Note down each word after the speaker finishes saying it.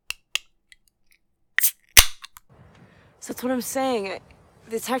So that's what I'm saying.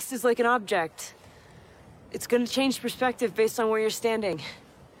 The text is like an object. It's gonna change perspective based on where you're standing.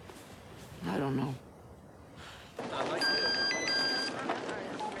 I don't know.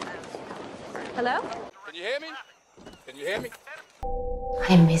 Hello? Can you hear me? Can you hear me?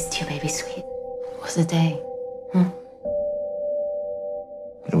 I missed you, baby sweet. It was a day.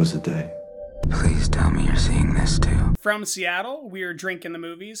 It was a day. Please tell me you're seeing this too. From Seattle, we're Drinking the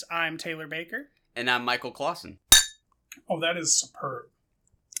Movies. I'm Taylor Baker. And I'm Michael Clausen. Oh, that is superb.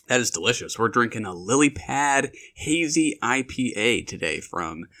 That is delicious. We're drinking a Lily Pad Hazy IPA today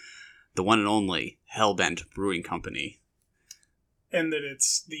from the one and only Hellbent Brewing Company. And that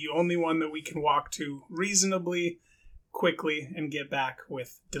it's the only one that we can walk to reasonably quickly and get back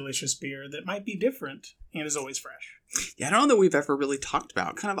with delicious beer that might be different and is always fresh. Yeah, I don't know that we've ever really talked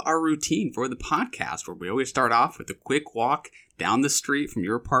about kind of our routine for the podcast, where we always start off with a quick walk down the street from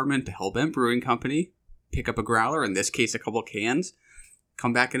your apartment to Hellbent Brewing Company, pick up a growler, in this case a couple cans,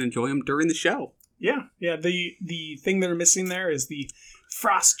 come back and enjoy them during the show. Yeah. The thing they're missing there is the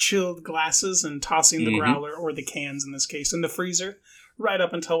frost-chilled glasses and tossing the growler, or the cans in this case, in the freezer right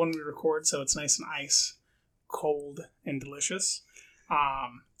up until when we record, so it's nice and ice cold and delicious.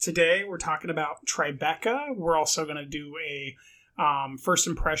 Today we're talking about Tribeca. We're also going to do a first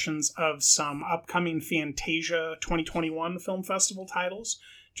impressions of some upcoming Fantasia 2021 film festival titles,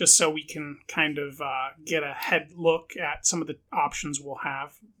 just so we can kind of get a head look at some of the options we'll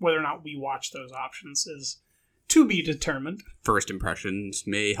have. Whether or not we watch those options is to be determined. First impressions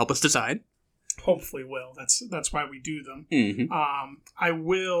may help us decide. Hopefully will. That's why we do them. Mm-hmm. I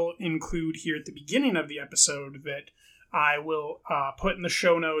will include here at the beginning of the episode that I will put in the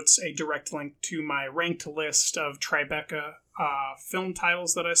show notes a direct link to my ranked list of Tribeca film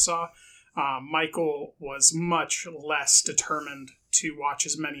titles that I saw. Michael was much less determined to watch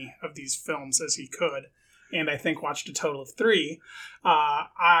as many of these films as he could, and I think watched a total of 3.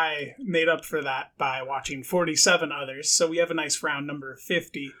 I made up for that by watching 47 others, so we have a nice round number of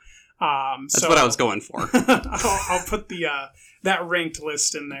 50. That's what I was going for. I'll put the that ranked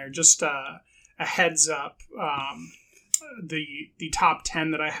list in there. Just a heads up. The top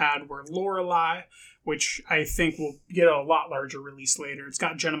 10 that I had were Lorelei, which I think will get a lot larger release later. It's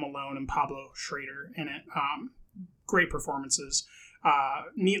got Jenna Malone and Pablo Schrader in it. Great performances.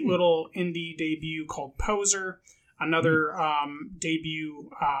 Neat little indie debut called Poser. Another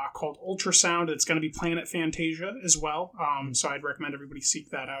debut called Ultrasound. It's going to be playing at Fantasia as well. So I'd recommend everybody seek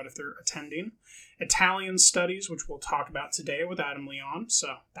that out if they're attending. Italian Studies, which we'll talk about today with Adam Leon.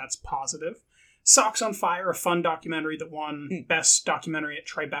 So that's positive. Socks on Fire, a fun documentary that won Best Documentary at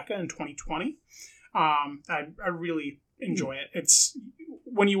Tribeca in 2020. I really enjoy it. It's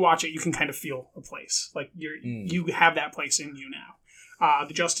when you watch it, you can kind of feel a place. Like you have that place in you now.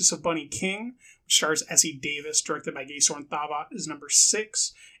 The Justice of Bunny King, which stars Essie Davis, directed by Gaysorn Thavat, is number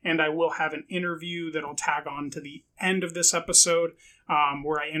 6. And I will have an interview that I'll tag on to the end of this episode,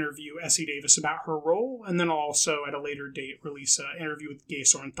 where I interview Essie Davis about her role. And then I'll also, at a later date, release an interview with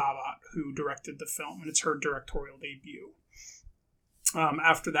Gaysorn Thavat, who directed the film. And it's her directorial debut.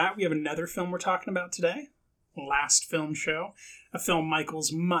 After that, we have another film we're talking about today. Last Film Show. A film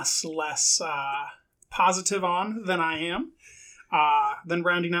Michael's much less positive on than I am. Then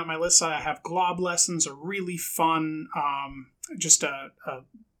rounding out my list, I have Glob Lessons, a really fun, just a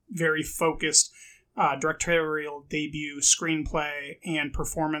very focused directorial debut, screenplay, and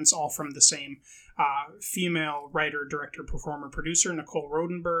performance, all from the same female writer, director, performer, producer, Nicole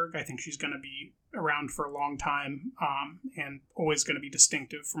Rodenberg. I think she's going to be around for a long time and always going to be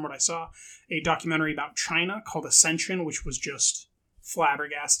distinctive from what I saw. A documentary about China called Ascension, which was just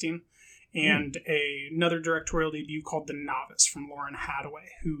flabbergasting. And another directorial debut called The Novice from Lauren Hadaway,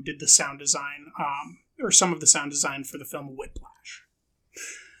 who did the sound design, or some of the sound design for the film Whiplash.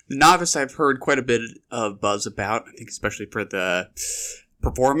 The Novice I've heard quite a bit of buzz about, I think especially for the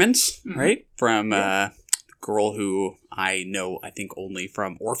performance, right? From a girl who I know, I think, only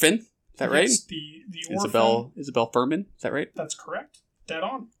from Orphan. Is that right? The Orphan. Isabel Furman, is that right? That's correct. Dead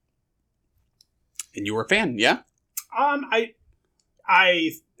on. And you were a fan, yeah? I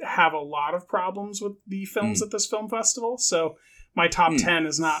have a lot of problems with the films at this film festival, so my top 10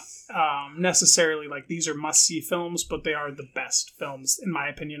 is not necessarily like these are must-see films, but they are the best films, in my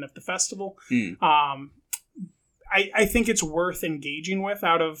opinion, of the festival. I think it's worth engaging with.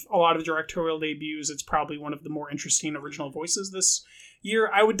 Out of a lot of directorial debuts, it's probably one of the more interesting original voices this year.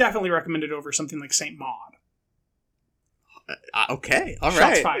 I would definitely recommend it over something like Saint Maud. Okay, all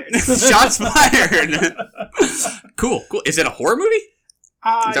right. Shots fired. Shots fired. Cool. Is it a horror movie?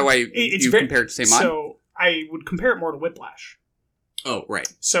 Is that why you compare it to Saint Maud? So I would compare it more to Whiplash. Oh, right.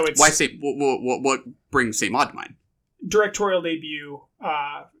 So it's why Saint? What brings Saint Maud to mind? directorial debut,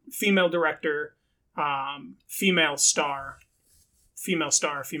 female director, female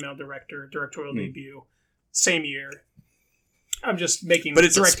director, directorial debut, same year. I'm just making. But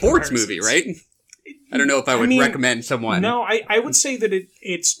it's a sports comparisons. movie, right? I don't know if I would recommend someone. No, I would say that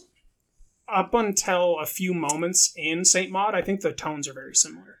it's up until a few moments in Saint Maud. I think the tones are very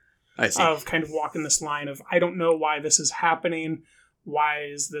similar. I see. Of kind of walking this line of, I don't know why this is happening. Why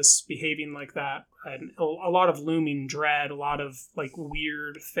is this behaving like that? And a lot of looming dread, a lot of like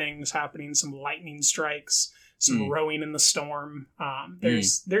weird things happening, some lightning strikes, some rowing in the storm.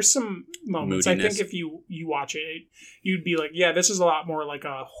 There's some moments. Moodiness. I think if you watch it, you'd be like, yeah, this is a lot more like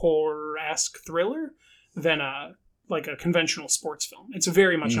a horror-esque thriller than a conventional sports film. It's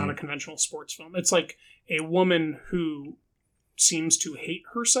very much not a conventional sports film. It's like a woman who seems to hate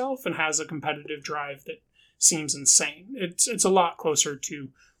herself and has a competitive drive that seems insane. It's a lot closer to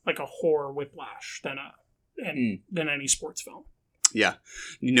like a horror Whiplash than any sports film. Yeah.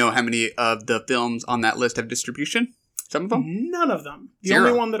 You know how many of the films on that list have distribution? Some of them? None of them. The Zero.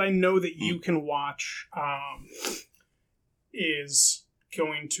 only one that I know that you can watch is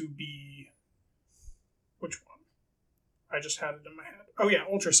going to be... Which one? I just had it in my head. Oh yeah,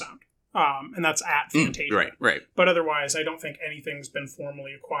 Ultrasound. And that's at Fantasia. Right. But otherwise, I don't think anything's been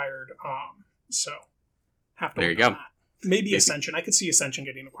formally acquired. So, have to There work you on go. that. Maybe Ascension. I could see Ascension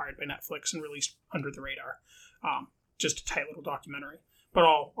getting acquired by Netflix and released under the radar. Just a tight little documentary. But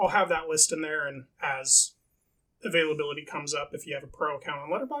I'll have that list in there, and as availability comes up, if you have a pro account on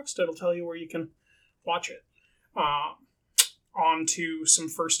Letterboxd, it'll tell you where you can watch it. On to some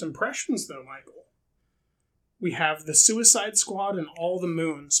first impressions, though, Michael. We have The Suicide Squad and All the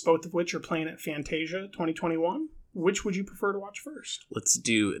Moons, both of which are playing at Fantasia 2021. Which would you prefer to watch first? Let's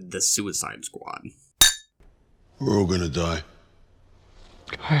do The Suicide Squad. We're all gonna die.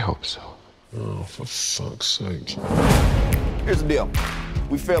 I hope so. Oh, for fuck's sake. Here's the deal.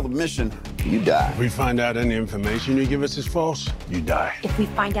 We fail the mission, you die. If we find out any information you give us is false, you die. If we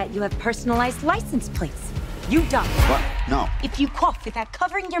find out you have personalized license plates, you die. What? No. If you cough without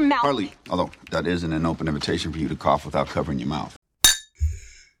covering your mouth... Hardly. Although, that isn't an open invitation for you to cough without covering your mouth.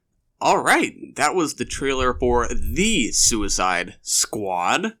 All right. That was the trailer for The Suicide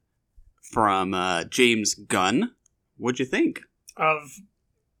Squad from James Gunn. What'd you think? Of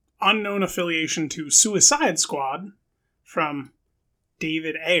unknown affiliation to Suicide Squad from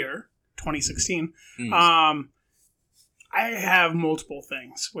David Ayer, 2016. I have multiple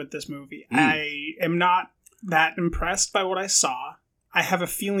things with this movie. I am not that impressed by what I saw. I have a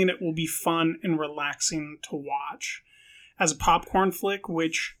feeling it will be fun and relaxing to watch as a popcorn flick,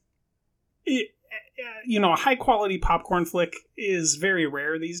 which, a high quality popcorn flick is very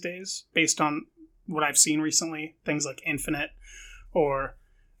rare these days based on what I've seen recently. Things like Infinite or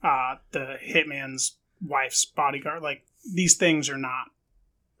the Hitman's Wife's Bodyguard. Like, these things are not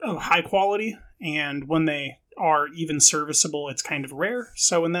of high quality, and when they are even serviceable, it's kind of rare.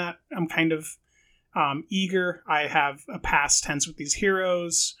 So in that, I'm kind of eager. I have a past tense with these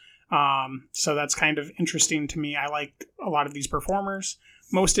heroes, so that's kind of interesting to me. I like a lot of these performers.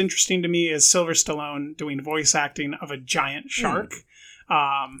 Most interesting to me is Sylvester Stallone doing voice acting of a giant shark.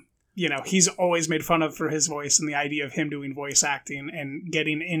 He's always made fun of for his voice, and the idea of him doing voice acting and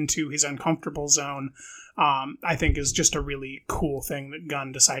getting into his uncomfortable zone, I think is just a really cool thing that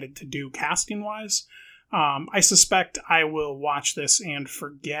Gunn decided to do casting-wise. I suspect I will watch this and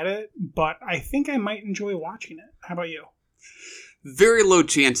forget it, but I think I might enjoy watching it. How about you? Very low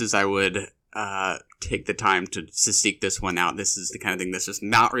chances I would take the time to seek this one out. This is the kind of thing that's just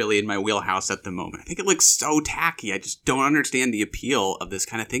not really in my wheelhouse at the moment. I think it looks so tacky. I just don't understand the appeal of this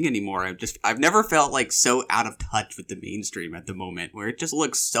kind of thing anymore. I've never felt like so out of touch with the mainstream at the moment, where it just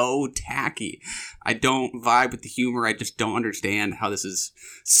looks so tacky. I don't vibe with the humor. I just don't understand how this is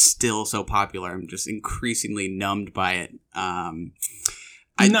still so popular. I'm just increasingly numbed by it.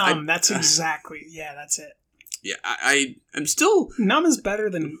 That's exactly. Yeah, that's it. Yeah, I'm still... Numb is better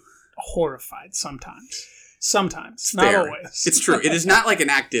than horrified sometimes. Sometimes. Not Fair. always. It's true. It is not like an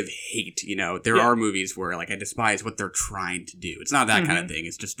active hate, There are movies where, I despise what they're trying to do. It's not that kind of thing.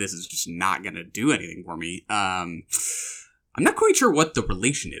 It's just, this is just not going to do anything for me. I'm not quite sure what the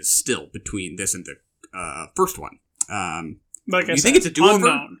relation is still between this and the first one. You think it's a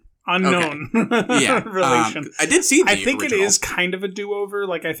do-over? Unknown Okay. Yeah. relation. I did see the I think original. it is kind of a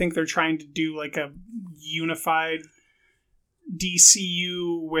do-over. I think they're trying to do a unified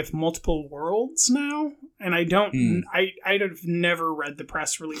DCU with multiple worlds now, and I don't. I'd have never read the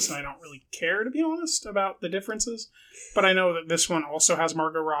press release, and I don't really care, to be honest, about the differences. But I know that this one also has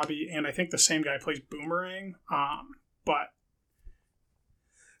Margot Robbie, and I think the same guy plays Boomerang. But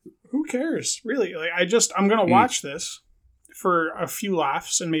who cares? Really? Like, I'm going to watch this for a few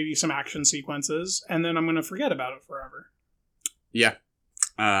laughs and maybe some action sequences, and then I'm going to forget about it forever. Yeah.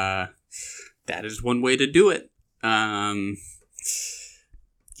 That is one way to do it.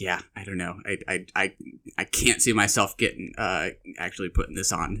 Yeah, I don't know. I can't see myself getting actually putting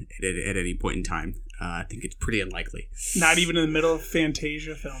this on at any point in time. I think it's pretty unlikely. Not even in the middle of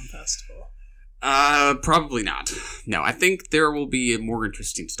Fantasia Film Festival. Probably not. No, I think there will be more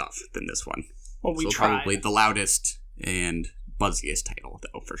interesting stuff than this one. Well, we so tried. Probably the loudest and buzziest title,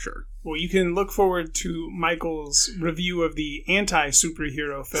 though, for sure. Well, you can look forward to Michael's review of the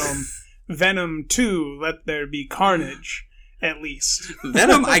anti-superhero film Venom 2, Let There Be Carnage, at least.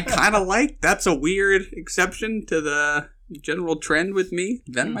 Venom, I kind of like. That's a weird exception to the general trend with me.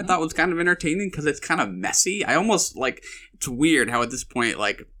 Venom, I thought was kind of entertaining because it's kind of messy. I almost, like, it's weird how at this point,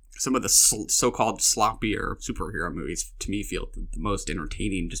 like, some of the so-called sloppier superhero movies, to me, feel the most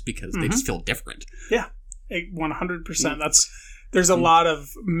entertaining just because they just feel different. Yeah, 100%. There's a lot of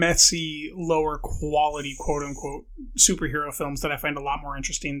messy, lower quality, quote-unquote, superhero films that I find a lot more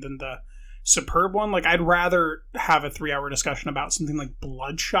interesting than the superb one. Like, I'd rather have a 3-hour discussion about something like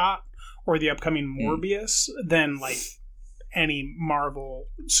Bloodshot or the upcoming Morbius than, like, any Marvel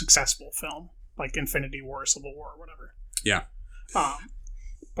successful film, like Infinity War, Civil War, or whatever. Yeah.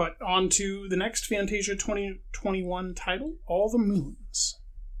 But on to the next Fantasia 2021 title, All the Moons.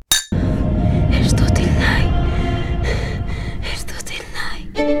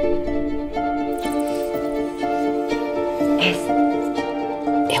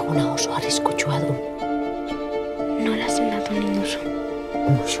 Eguna oso arriskutsua du. Nola zenatu ninduzu?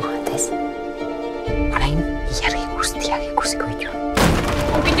 Musu batez. Orain, ilargi guztiak ikusiko ditu.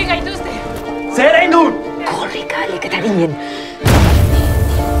 Ukitu gaituzte! Zer egin dut? Korrika leketa ginen.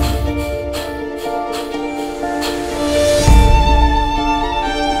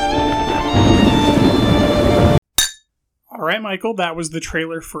 All right, Michael, that was the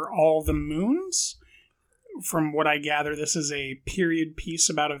trailer for All the Moons. From what I gather, this is a period piece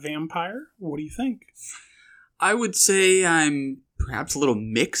about a vampire. What do you think? I would say I'm perhaps a little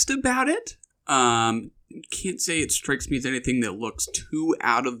mixed about it. Can't say it strikes me as anything that looks too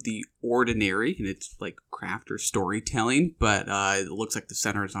out of the ordinary in its like craft or storytelling, but it looks like the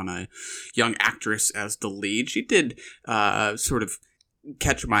center is on a young actress as the lead. She did sort of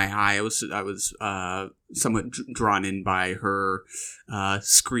catch my eye. I was somewhat drawn in by her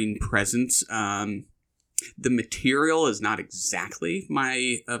screen presence. The material is not exactly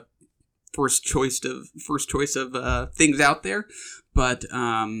my first choice of things out there, but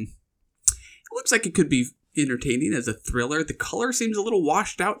it looks like it could be entertaining as a thriller. The color seems a little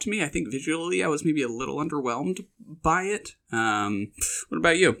washed out to me. I think visually I was maybe a little underwhelmed by it. What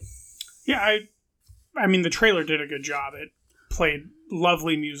about you? Yeah, I mean the trailer did a good job. It played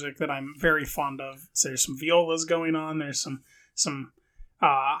lovely music that I'm very fond of. So there's some violas going on. There's some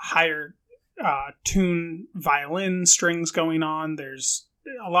higher tune violin strings going on. There's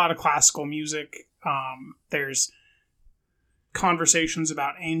a lot of classical music. There's conversations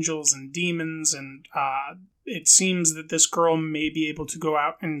about angels and demons, and it seems that this girl may be able to go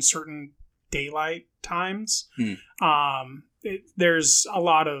out in certain daylight times. There's a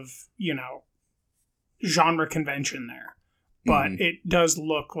lot of, genre convention there, but it does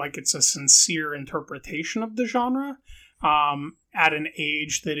look like it's a sincere interpretation of the genre. At an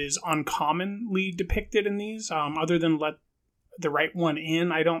age that is uncommonly depicted in these. Other than Let the Right One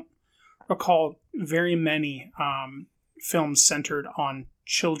In, I don't recall very many films centered on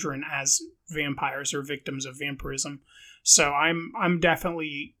children as vampires or victims of vampirism. So I'm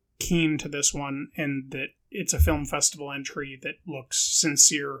definitely keen to this one, and that it's a film festival entry that looks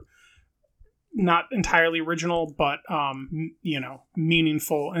sincere, not entirely original, but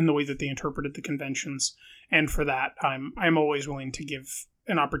meaningful in the way that they interpreted the conventions. And for that, I'm always willing to give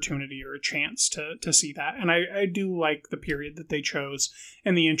an opportunity or a chance to see that. And I do like the period that they chose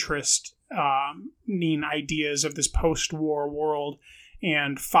and the interest in ideas of this post-war world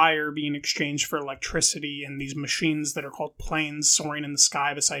and fire being exchanged for electricity and these machines that are called planes soaring in the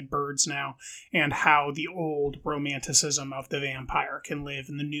sky beside birds now, and how the old romanticism of the vampire can live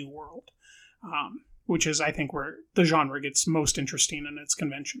in the new world, which is, I think, where the genre gets most interesting in its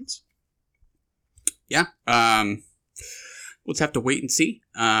conventions. Yeah. We'll just have to wait and see.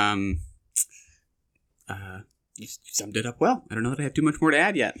 You summed it up well. I don't know that I have too much more to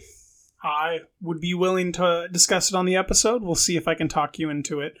add yet. I would be willing to discuss it on the episode. We'll see if I can talk you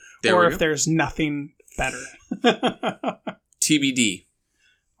into it, or if there's nothing better. TBD.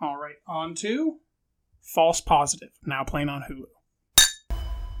 All right, on to False Positive, now playing on Hulu.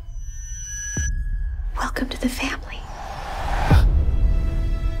 Welcome to the family.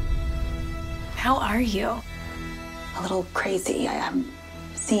 How are you? A little crazy. I'm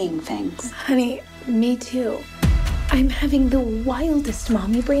seeing things. Honey, me too. I'm having the wildest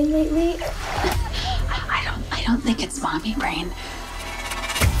mommy brain lately. I don't think it's mommy brain.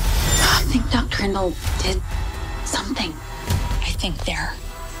 I think Dr. Hindle did something. I think they're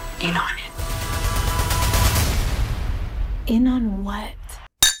in on it. In on what?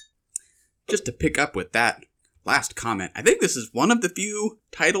 Just to pick up with that last comment, I think this is one of the few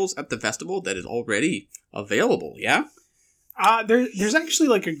titles at the festival that is already available, yeah? There's actually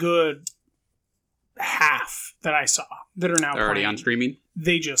like a good half that I saw that are now already on streaming.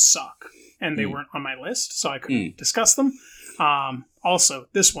 They just suck, and they weren't on my list, so I couldn't discuss them. Also,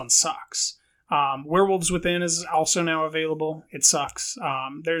 this one sucks. Werewolves Within is also now available. It sucks.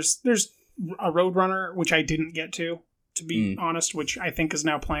 There's a Roadrunner, which I didn't get to be honest, which I think is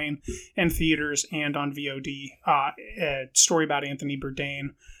now playing in theaters and on VOD. A story about Anthony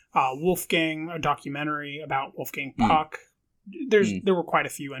Bourdain. Wolfgang, a documentary about Wolfgang Puck. There were quite a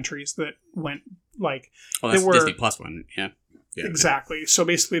few entries that went like... Oh, that's the Disney Plus one, yeah. Exactly. So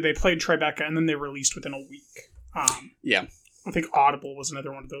basically they played Tribeca and then they released within a week. Yeah. I think Audible was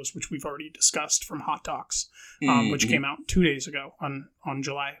another one of those, which we've already discussed from Hot Docs, which came out 2 days ago on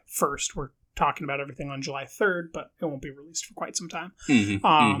July 1st. We're talking about everything on July 3rd, but it won't be released for quite some time.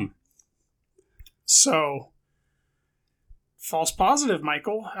 So, false positive,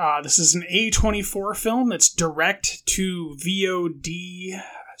 Michael. This is an A24 film that's direct to VOD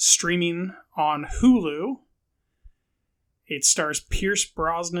streaming on Hulu. It stars Pierce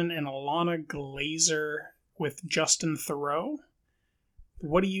Brosnan and Alana Glazer with Justin Theroux.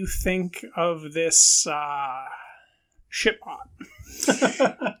 What do you think of this shitpot?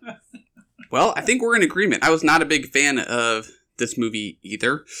 Well, I think we're in agreement. I was not a big fan of this movie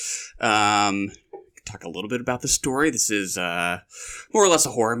either. Talk a little bit about the story. This is more or less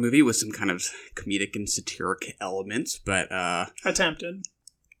a horror movie with some kind of comedic and satiric elements, but Attempted.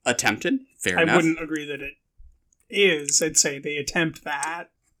 Fair enough. I wouldn't agree that it is. I'd say they attempt that.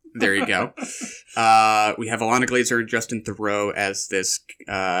 There you go. We have Alana Glazer and Justin Theroux as this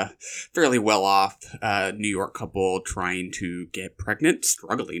fairly well-off New York couple trying to get pregnant,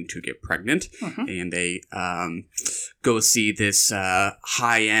 struggling to get pregnant, and they go see this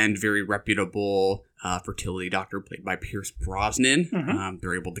high-end, very reputable fertility doctor played by Pierce Brosnan.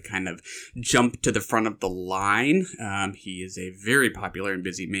 They're able to kind of jump to the front of the line. He is a very popular and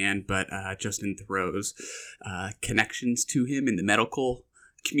busy man, but Justin Theroux's connections to him in the medical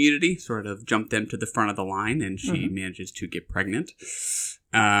community sort of jump them to the front of the line, and she manages to get pregnant.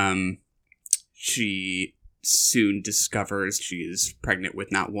 She soon discovers she is pregnant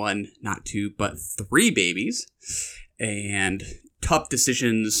with not one, not two, but 3 babies, and tough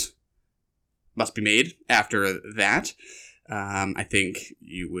decisions must be made after that. I think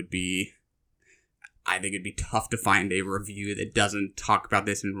it'd be tough to find a review that doesn't talk about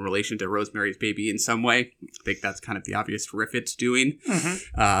this in relation to Rosemary's Baby in some way. I think that's kind of the obvious riff it's doing,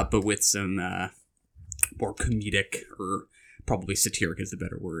 but with some more comedic, or probably satiric is the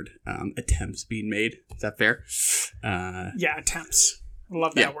better word, attempts being made. Is that fair? Yeah, attempts. I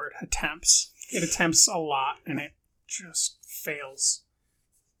love that word, attempts. It attempts a lot, and it just fails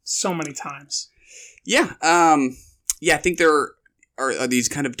so many times. Yeah, I think there are these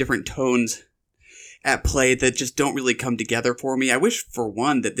kind of different tones at play that just don't really come together for me. I wish, for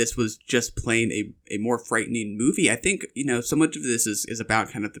one, that this was just plain a more frightening movie. I think, so much of this is about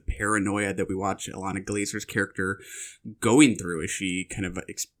kind of the paranoia that we watch Alana Glazer's character going through as she kind of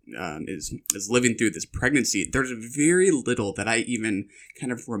is living through this pregnancy. There's very little that I even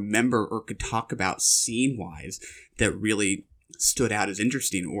kind of remember or could talk about scene-wise that really stood out as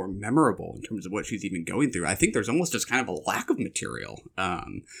interesting or memorable in terms of what she's even going through. I think there's almost just kind of a lack of material.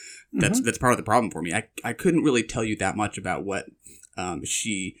 That's part of the problem for me. I couldn't really tell you that much about what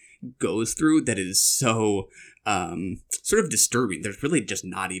she goes through that is so sort of disturbing. There's really just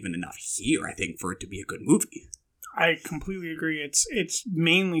not even enough here, I think, for it to be a good movie. I completely agree. It's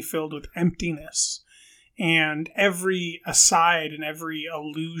mainly filled with emptiness, and every aside and every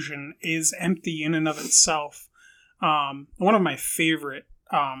allusion is empty in and of itself. One of my favorite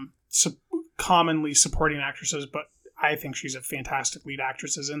commonly supporting actresses, but I think she's a fantastic lead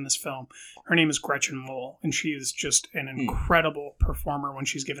actress, is in this film. Her name is Gretchen Mol, and she is just an incredible performer when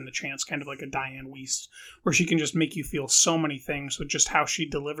she's given the chance, kind of like a Diane Wiest, where she can just make you feel so many things with just how she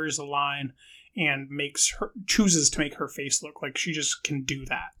delivers a line and chooses to make her face look like she just can do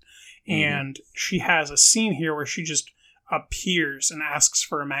that. And she has a scene here where she just appears and asks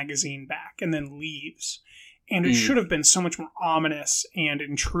for a magazine back and then leaves. And it should have been so much more ominous and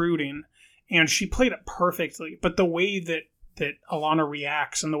intruding. And she played it perfectly. But the way that Alana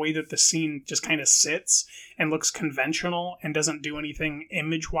reacts and the way that the scene just kind of sits and looks conventional and doesn't do anything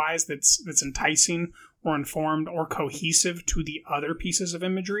image-wise that's enticing or informed or cohesive to the other pieces of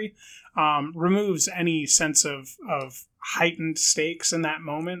imagery, removes any sense of heightened stakes in that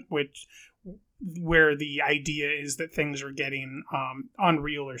moment, where the idea is that things are getting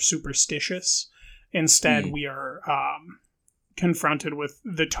unreal or superstitious. Instead, we are confronted with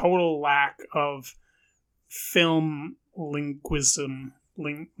the total lack of film linguistic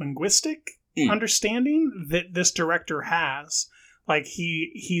understanding that this director has. Like,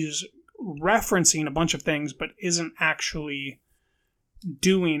 he's referencing a bunch of things, but isn't actually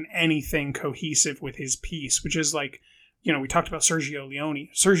doing anything cohesive with his piece, which is like, you know, we talked about Sergio Leone.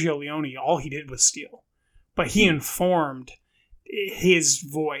 Sergio Leone, all he did was steal, but he informed his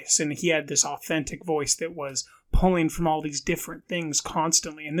voice, and he had this authentic voice that was pulling from all these different things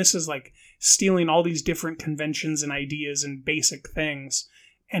constantly. And this is like stealing all these different conventions and ideas and basic things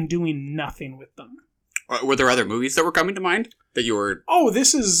and doing nothing with them. Were there other movies that were coming to mind that you were...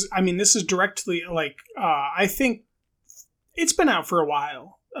 this is directly, like, I think it's been out for a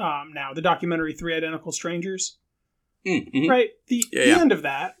while now, the documentary 3 Identical Strangers. Mm-hmm. Right? The end of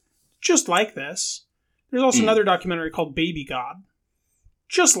that, just like this. There's also another documentary called Baby God.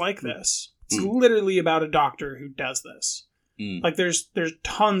 Just like this. It's literally about a doctor who does this. Like, there's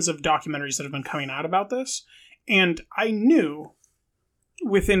tons of documentaries that have been coming out about this. And I knew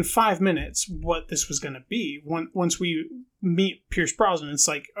within 5 minutes what this was going to be. Once we meet Pierce Brosnan, it's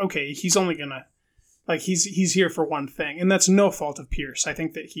like, okay, he's only going to... Like, he's here for one thing. And that's no fault of Pierce. I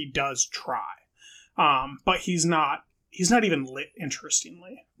think that he does try. But he's not even lit,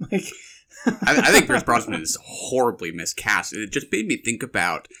 interestingly. Like... I think Pierce Brosnan is horribly miscast. It just made me think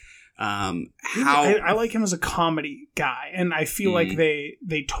about how... I like him as a comedy guy, and I feel like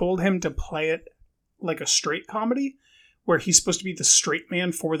they told him to play it like a straight comedy, where he's supposed to be the straight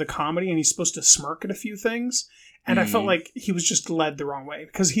man for the comedy, and he's supposed to smirk at a few things. And I felt like he was just led the wrong way,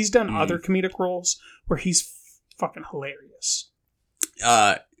 because he's done other comedic roles where he's fucking hilarious.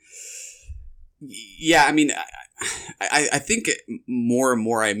 Yeah, I mean... I think more and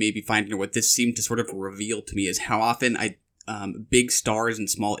more I may be finding what this seemed to sort of reveal to me is how often big stars and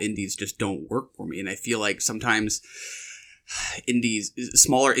small indies just don't work for me. And I feel like sometimes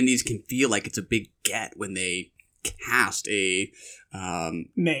smaller indies can feel like it's a big get when they cast a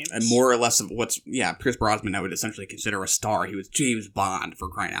more or less of Pierce Brosnan I would essentially consider a star. He was James Bond, for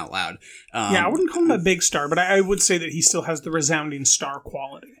crying out loud. I wouldn't call him a big star, but I would say that he still has the resounding star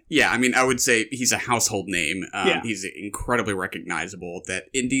quality. Yeah, I mean, I would say he's a household name. He's incredibly recognizable. That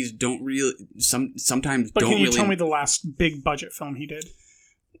indies don't really sometimes. But don't can you really, tell me the last big budget film he did?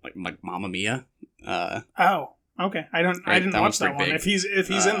 Like Mamma Mia. Okay. I didn't watch that one. Big. If he's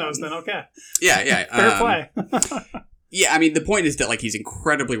in those, then okay. Yeah. Fair play. Yeah, I mean, the point is that, like, he's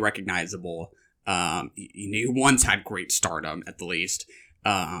incredibly recognizable. He once had great stardom, at the least.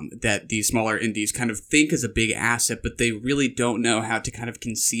 That these smaller indies kind of think is a big asset, but they really don't know how to kind of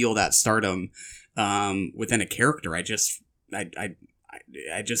conceal that stardom within a character. I just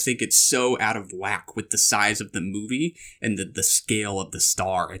think it's so out of whack with the size of the movie and the scale of the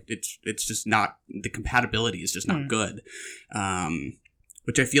star. It's just not, the compatibility is just not good.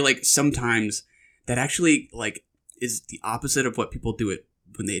 Which I feel like sometimes that actually, like, is the opposite of what people do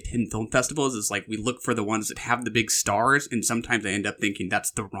when they attend film festivals. Is like, we look for the ones that have the big stars, and sometimes I end up thinking that's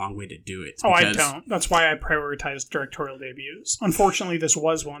the wrong way to do it. I don't. That's why I prioritize directorial debuts. Unfortunately, this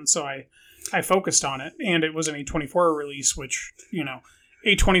was one, so I focused on it, and it was an A24 release, which, you know,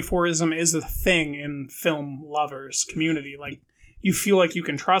 A24ism is a thing in film lovers community. Like, you feel like you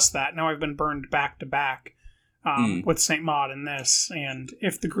can trust that. Now I've been burned back to back with Saint Maud in this, and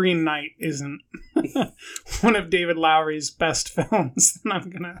if The Green Knight isn't one of David Lowery's best films, then I'm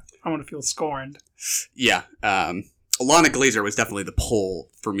gonna feel scorned. Yeah, Alana Glazer was definitely the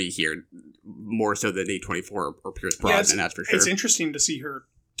pull for me here, more so than A24 or Pierce Brosnan. That's for sure. It's interesting to see her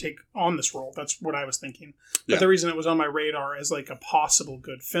take on this role. That's what I was thinking. But the reason it was on my radar as like a possible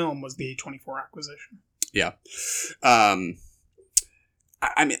good film was the A24 acquisition. Yeah. I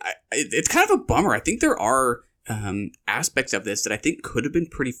mean, it's kind of a bummer. I think there are aspects of this that I think could have been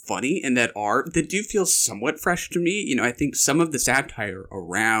pretty funny and that do feel somewhat fresh to me. You know, I think some of the satire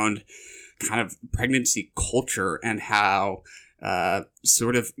around kind of pregnancy culture and how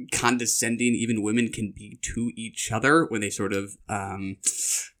sort of condescending even women can be to each other when they sort of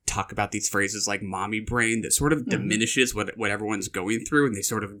talk about these phrases like mommy brain that sort of diminishes what everyone's going through, and they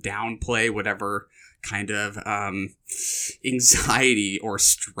sort of downplay whatever kind of anxiety or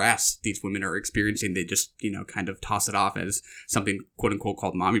stress these women are experiencing. They just, kind of toss it off as something quote unquote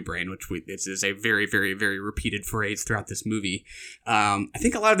called mommy brain, which this is a very, very, very repeated phrase throughout this movie. I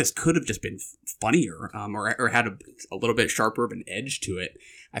think a lot of this could have just been funnier, or had a little bit sharper of an edge to it.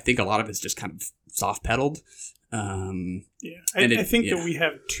 I think a lot of it's just kind of soft pedaled. I think that we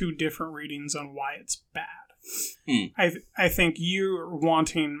have two different readings on why it's bad. I think you're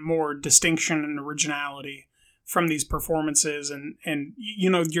wanting more distinction and originality from these performances, and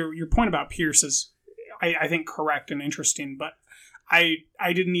your point about Pierce is, I think, correct and interesting, but I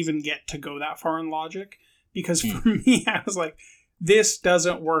didn't even get to go that far in logic, because for me, I was like, this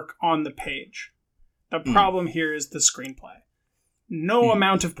doesn't work on the page. The problem here is the screenplay. No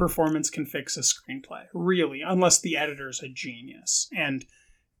amount of performance can fix a screenplay, really, unless the editor's a genius, and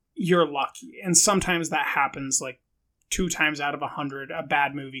you're lucky. And sometimes that happens, like 2 times out of 100, a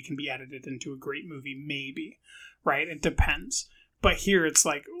bad movie can be edited into a great movie, maybe, right? It depends. But here it's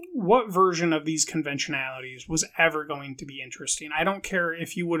like, what version of these conventionalities was ever going to be interesting? I don't care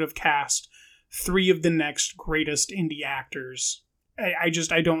if you would have cast 3 of the next greatest indie actors.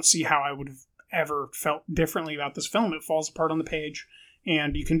 I don't see how I would have ever felt differently about this film. It falls apart on the page,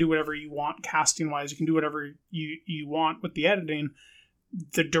 and you can do whatever you want casting-wise. You can do whatever you want with the editing.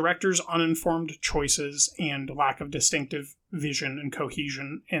 The director's uninformed choices and lack of distinctive vision and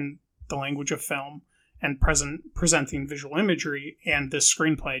cohesion in the language of film and presenting visual imagery and this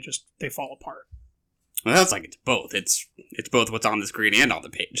screenplay, they fall apart. Well, that's like it's both. It's both what's on the screen and on the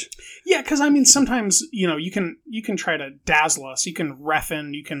page. Yeah, because sometimes you can try to dazzle us. You can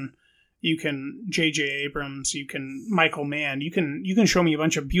Refn. You can J.J. Abrams. You can Michael Mann. You can show me a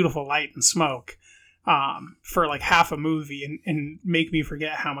bunch of beautiful light and smoke for like half a movie and make me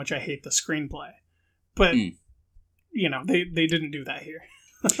forget how much I hate the screenplay. But, they didn't do that here.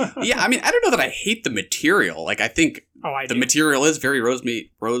 Yeah, I mean, I don't know that I hate the material. Like, I think the material is very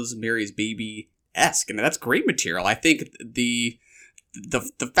Rosemary's Baby-esque, and that's great material. I think the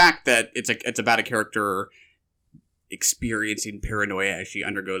fact that it's about a character experiencing paranoia as she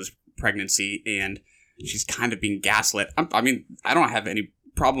undergoes pregnancy and she's kind of being gaslit. I mean, I don't have any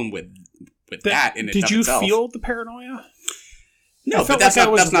problem with that in Did you itself. feel the paranoia? No, I felt but I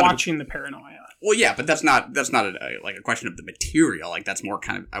was watching the paranoia. Well, yeah, but that's not a question of the material. Like, that's more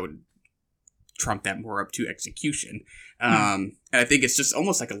kind of, I would trump that more up to execution. And I think it's just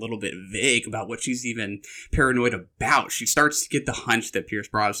almost like a little bit vague about what she's even paranoid about. She starts to get the hunch that Pierce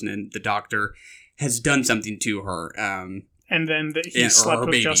Brosnan, the doctor, has done something to her. And then that he slept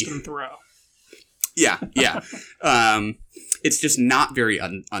with Justin Theroux. Yeah. It's just not very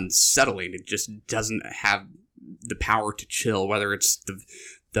unsettling. It just doesn't have the power to chill, whether it's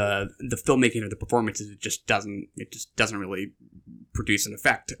the filmmaking or the performances. It just doesn't really produce an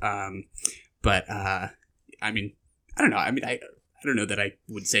effect. But I mean, I don't know. I mean, I don't know that I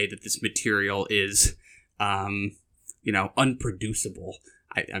would say that this material is, unproducible.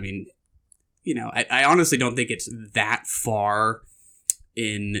 I mean, I honestly don't think it's that far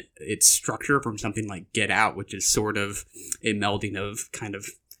in its structure from something like Get Out, which is sort of a melding of kind of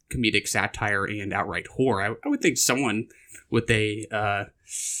comedic satire and outright horror. I would think someone with a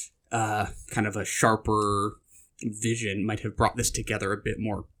kind of a sharper vision might have brought this together a bit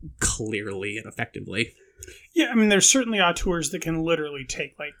more clearly and effectively. Yeah, I mean, there's certainly auteurs that can literally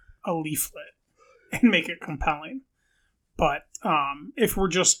take like a leaflet and make it compelling. But if we're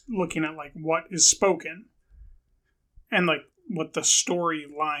just looking at like what is spoken and like what the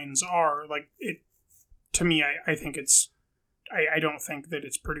storylines are, like it, to me, I think it's, I don't think that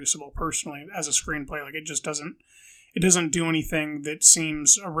it's producible personally as a screenplay. Like it just doesn't do anything that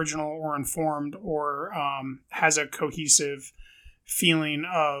seems original or informed or has a cohesive feeling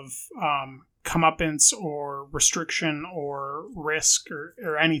of comeuppance or restriction or risk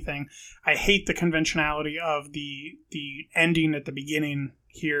or anything. I hate the conventionality of the ending at the beginning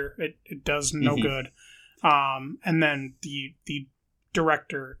here. It does no good. And then the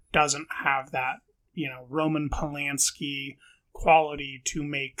director doesn't have that, Roman Polanski quality to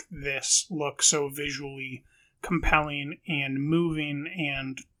make this look so visually compelling and moving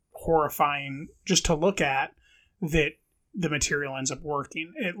and horrifying just to look at, that the material ends up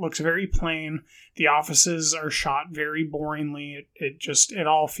working. It looks very plain. The offices are shot very boringly. It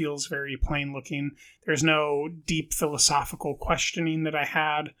all feels very plain looking. There's no deep philosophical questioning that I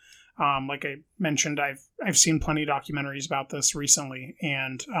had. Like I mentioned, I've seen plenty of documentaries about this recently,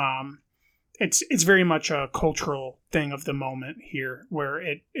 and it's very much a cultural thing of the moment here, where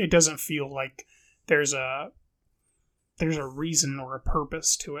it doesn't feel like there's a there's a reason or a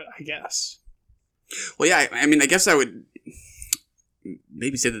purpose to it, I guess. Well, yeah, I mean, I guess I would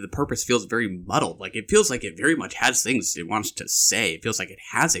maybe say that the purpose feels very muddled. Like, it feels like it very much has things it wants to say. It feels like it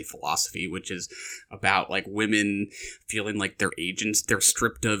has a philosophy, which is about, like, women feeling like they're agents. They're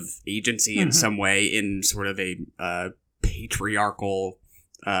stripped of agency in some way in sort of a patriarchal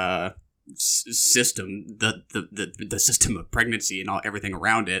system, the system of pregnancy and everything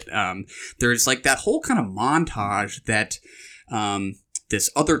around it. There's, like, that whole kind of montage that this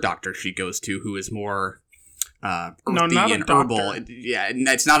other doctor she goes to, who is more earthy and herbal. Yeah,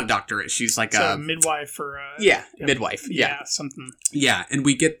 it's not a doctor. She's like a midwife or midwife. Yeah, something. Yeah, and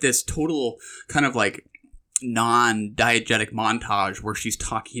we get this total kind of like non-diegetic montage where she's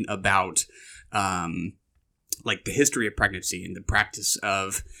talking about like the history of pregnancy and the practice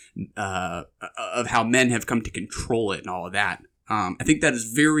of how men have come to control it and all of that. I think that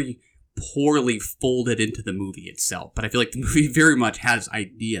is very poorly folded into the movie itself, but I feel like the movie very much has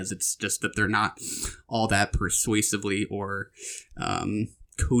ideas. It's just that they're not all that persuasively or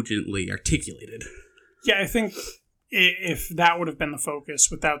cogently articulated. Yeah, I think if that would have been the focus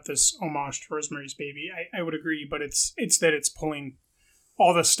without this homage to Rosemary's Baby, I would agree, but it's that it's pulling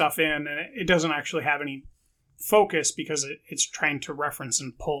all this stuff in, and it doesn't actually have any focus because it's trying to reference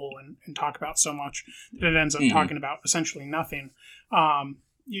and pull and talk about so much that it ends up talking about essentially nothing.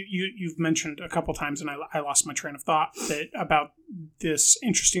 You've mentioned a couple times, and I lost my train of thought, that about this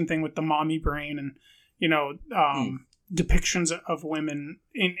interesting thing with the mommy brain and, depictions of women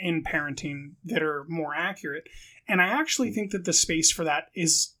in parenting that are more accurate. And I actually think that the space for that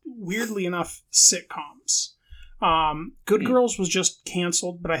is, weirdly enough, sitcoms. Good Girls was just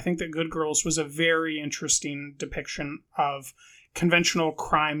canceled, but I think that Good Girls was a very interesting depiction of conventional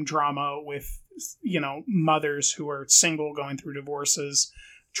crime drama with, mothers who are single going through divorces,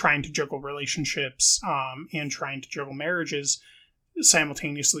 trying to juggle relationships, and trying to juggle marriages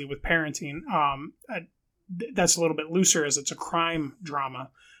simultaneously with parenting. That's a little bit looser as it's a crime drama,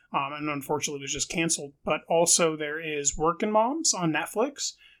 and unfortunately was just canceled. But also there is Workin' Moms on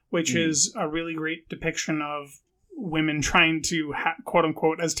Netflix, which is a really great depiction of women trying to, quote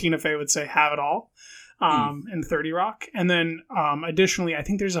unquote, as Tina Fey would say, have it all, in 30 Rock. And then additionally, I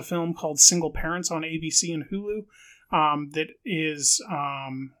think there's a film called Single Parents on ABC and Hulu, that is,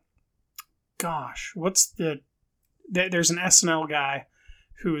 there's an SNL guy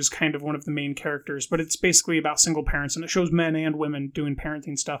who is kind of one of the main characters, but it's basically about single parents, and it shows men and women doing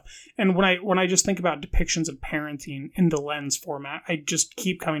parenting stuff. And when I just think about depictions of parenting in the Lens format, I just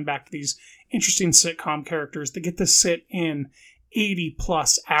keep coming back to these interesting sitcom characters that get to sit in 80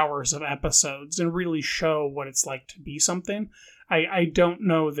 plus hours of episodes and really show what it's like to be something. I don't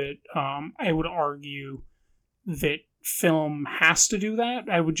know that I would argue that film has to do that.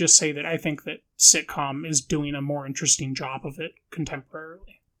 I would just say that I think that sitcom is doing a more interesting job of it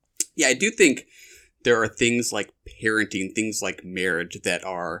contemporarily. Yeah, I do think there are things like parenting, things like marriage that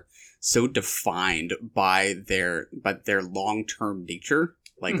are so defined by their long-term nature.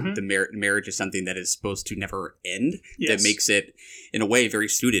 Like the marriage is something that is supposed to never end. Yes. That makes it, in a way, very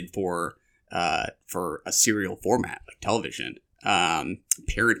suited for a serial format like television.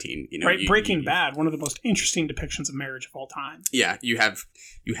 Parenting, right? Breaking Bad, one of the most interesting depictions of marriage of all time. Yeah, you have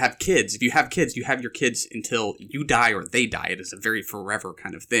kids. If you have kids, you have your kids until you die or they die. It is a very forever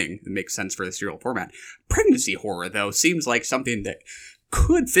kind of thing. It makes sense for the serial format. Pregnancy horror, though, seems like something that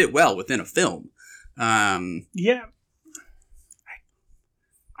could fit well within a film. Yeah,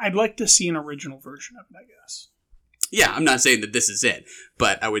 I'd like to see an original version of it, I guess. Yeah, I'm not saying that this is it,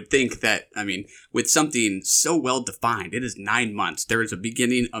 but I would think that, with something so well defined, it is 9 months. There is a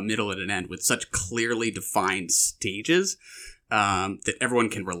beginning, a middle, and an end with such clearly defined stages that everyone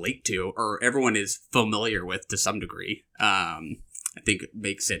can relate to, or everyone is familiar with to some degree. I think it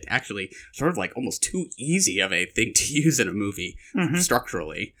makes it actually sort of like almost too easy of a thing to use in a movie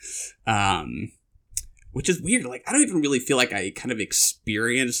structurally. Which is weird. Like, I don't even really feel like I kind of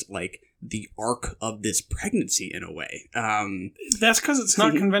experienced, like, the arc of this pregnancy in a way. That's because it's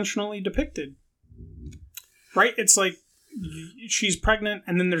not conventionally depicted. Right? It's like she's pregnant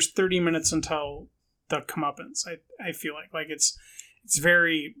and then there's 30 minutes until the comeuppance. I feel like it's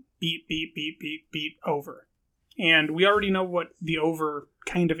very beat over. And we already know what the over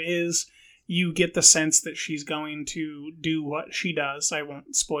kind of is. You get the sense that she's going to do what she does. I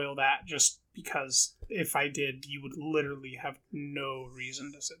won't spoil that just because if I did, you would literally have no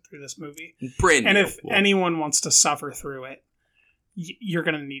reason to sit through this movie. And if anyone wants to suffer through it, you're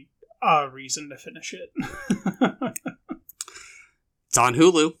going to need a reason to finish it. It's on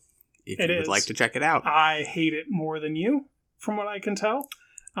Hulu, if you would like to check it out. I hate it more than you, from what I can tell.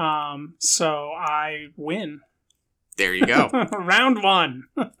 So I win. There you go. Round 1.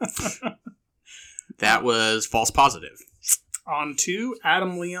 That was false positive. On to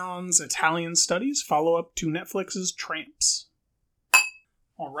Adam Leon's Italian Studies, follow-up to Netflix's Tramps.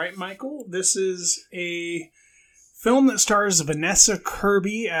 All right, Michael, this is a film that stars Vanessa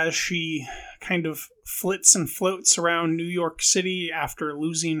Kirby as she kind of flits and floats around New York City after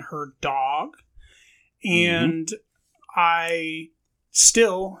losing her dog. And I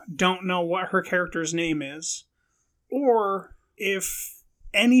still don't know what her character's name is, or if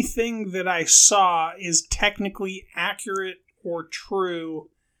anything that I saw is technically accurate or true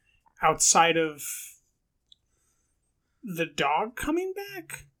outside of the dog coming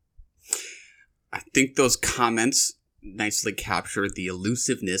back. I think those comments nicely capture the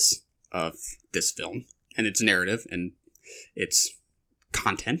elusiveness of this film and its narrative and its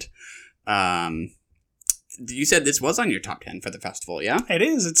content. You said this was on your top 10 for the festival, yeah? It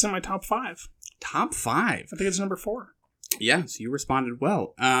is. It's in my top 5. Top 5? I think it's number 4. Yeah, so you responded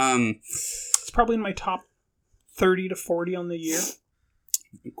well. It's probably in my top 30 to 40 on the year.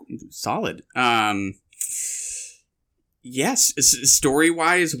 Solid. Yes,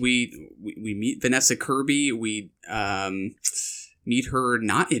 story-wise, we meet Vanessa Kirby. We meet her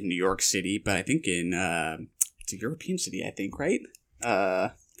not in New York City, but I think in it's a European city, I think, right?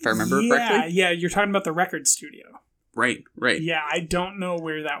 If I remember correctly. Yeah, you're talking about the record studio. Right. Yeah, I don't know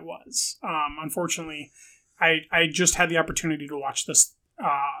where that was. Unfortunately, I just had the opportunity to watch this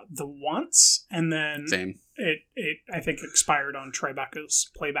the once, and then Same. It I think expired on Tribeca's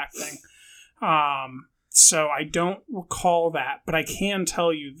playback thing. So I don't recall that, but I can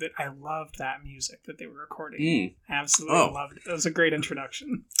tell you that I loved that music that they were recording. Absolutely loved it. It was a great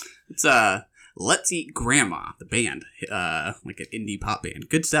introduction. It's Let's Eat Grandma, the band, like an indie pop band.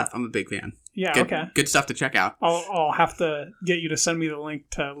 Good stuff. I'm a big fan. Yeah, okay. Good stuff to check out. I'll have to get you to send me the link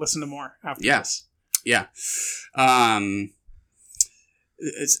to listen to more after this. Yeah. So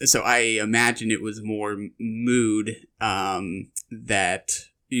I imagine it was more mood that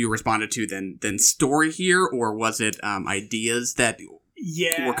you responded to than story here, or was it ideas that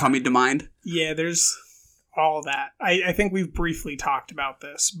were coming to mind? Yeah, there's all that. I think we've briefly talked about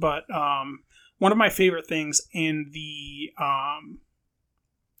this, but one of my favorite things in the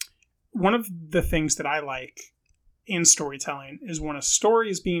one of the things that I like in storytelling is when a story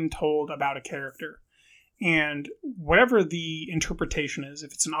is being told about a character, and whatever the interpretation is,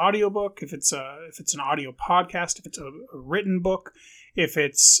 if it's an audiobook, if it's an audio podcast, if it's a written book, if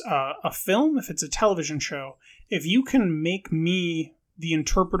it's a film, if it's a television show, if you can make me the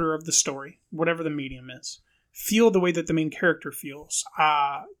interpreter of the story, whatever the medium is, feel the way that the main character feels,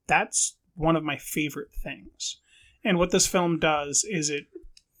 that's one of my favorite things. And what this film does is it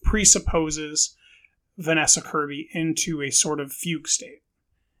presupposes Vanessa Kirby into a sort of fugue state.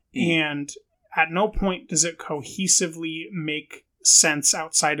 And at no point does it cohesively make sense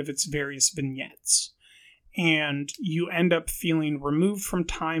outside of its various vignettes. And you end up feeling removed from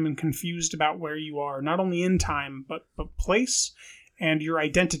time and confused about where you are, not only in time, but place, and your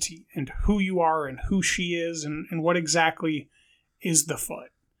identity, and who you are, and who she is, and what exactly is the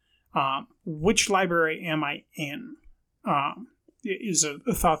foot. Which library am I in? Is a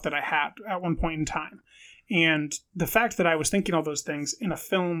thought that I had at one point in time. And the fact that I was thinking all those things in a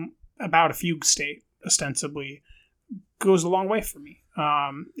film about a fugue state, ostensibly, goes a long way for me.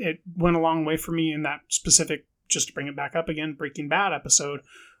 It went a long way for me in that specific, just to bring it back up again, Breaking Bad episode,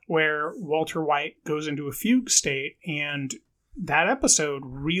 where Walter White goes into a fugue state, and that episode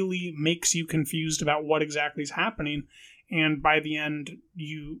really makes you confused about what exactly is happening, and by the end,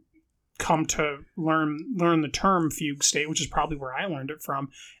 you come to learn the term fugue state, which is probably where I learned it from.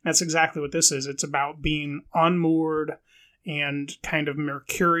 And that's exactly what this is. It's about being unmoored and kind of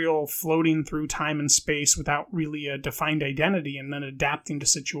mercurial, floating through time and space without really a defined identity, and then adapting to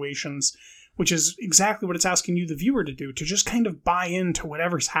situations, which is exactly what it's asking you, the viewer, to do, to just kind of buy into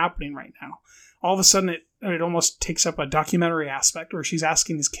whatever's happening right now. All of a sudden, it almost takes up a documentary aspect where she's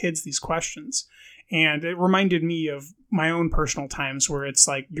asking these kids these questions. And it reminded me of my own personal times where it's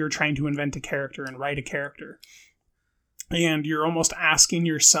like you're trying to invent a character and write a character. And you're almost asking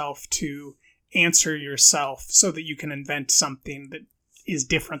yourself to answer yourself so that you can invent something that is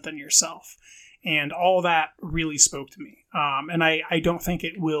different than yourself. And all that really spoke to me. And I don't think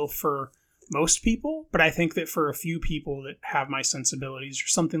it will for most people, but I think that for a few people that have my sensibilities or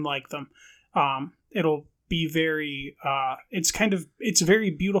something like them, it'll be very, it's a very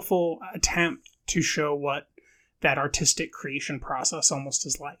beautiful attempt to show what that artistic creation process almost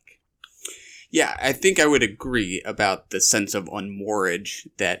is like. Yeah, I think I would agree about the sense of unmoorage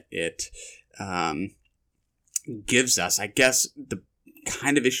that it gives us. I guess the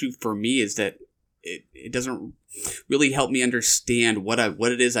kind of issue for me is that it doesn't really help me understand what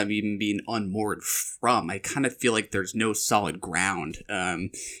it is I'm even being unmoored from. I kind of feel like there's no solid ground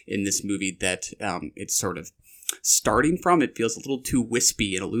in this movie that it's sort of starting from. It feels a little too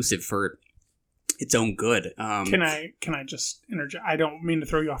wispy and elusive for its own good. Can I just interject? I don't mean to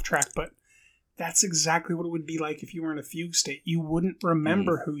throw you off track, but that's exactly what it would be like if you were in a fugue state. You wouldn't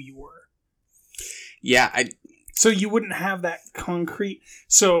remember who you were. Yeah, So you wouldn't have that concrete.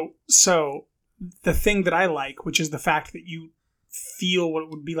 So the thing that I like, which is the fact that you feel what it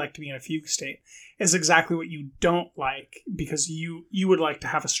would be like to be in a fugue state, is exactly what you don't like, because you would like to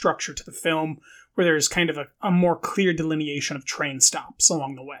have a structure to the film where there's kind of a more clear delineation of train stops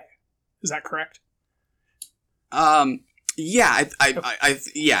along the way. Is that correct? Yeah,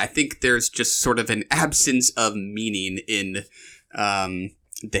 I think there's just sort of an absence of meaning in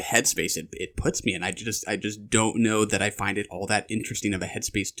the headspace it puts me in. I just don't know that I find it all that interesting of a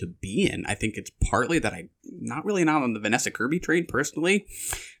headspace to be in. I think it's partly that I'm not on the Vanessa Kirby train personally.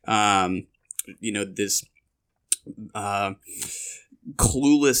 This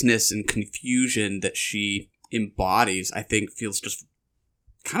cluelessness and confusion that she embodies, I think feels just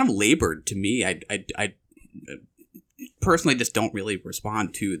kind of labored to me. I personally just don't really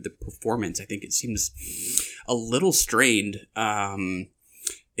respond to the performance. I think it seems a little strained.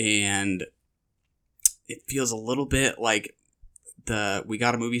 And it feels a little bit like we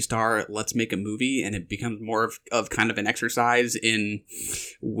got a movie star, let's make a movie, and it becomes more of kind of an exercise in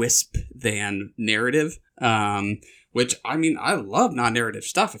wisp than narrative. Which, I mean, I love non-narrative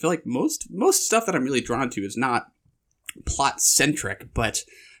stuff. I feel like most stuff that I'm really drawn to is not plot-centric, but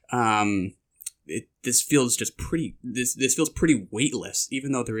this feels just pretty. This feels pretty weightless,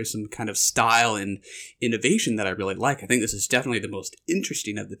 even though there is some kind of style and innovation that I really like. I think this is definitely the most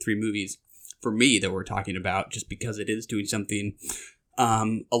interesting of the three movies for me that we're talking about, just because it is doing something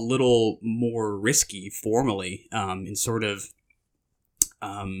a little more risky formally, and sort of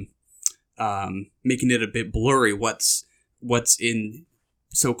making it a bit blurry what's in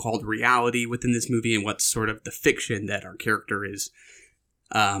so-called reality within this movie and what's sort of the fiction that our character is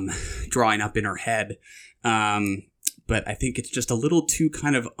drawing up in her head. But I think it's just a little too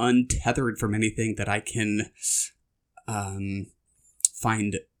kind of untethered from anything that I can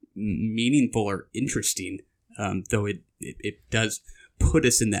find meaningful or interesting, though it does put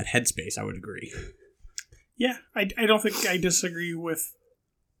us in that headspace, I would agree. Yeah, I don't think I disagree with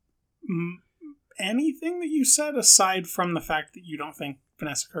anything that you said, aside from the fact that you don't think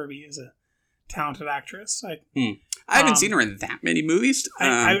Vanessa Kirby is a talented actress. I haven't seen her in that many movies.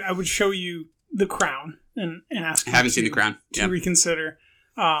 I would show you The Crown and ask you seen The Crown. To reconsider.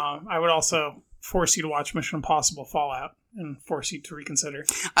 I would also force you to watch Mission Impossible Fallout and force you to reconsider.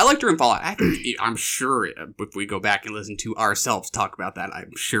 I liked her in Fallout. I'm sure if we go back and listen to ourselves talk about that,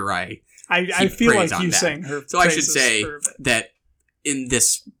 I'm sure I feel like you sang her. So I should say that in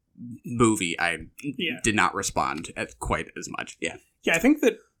this movie, I did not respond quite as much. Yeah. Yeah, I think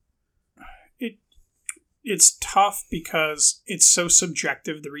that it's tough because it's so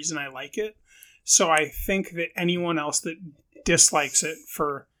subjective, the reason I like it. So I think that anyone else that dislikes it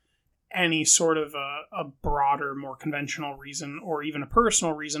for any sort of a broader, more conventional reason, or even a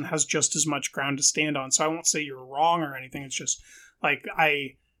personal reason, has just as much ground to stand on. So I won't say you're wrong or anything. It's just like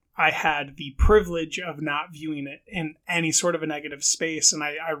I had the privilege of not viewing it in any sort of a negative space, and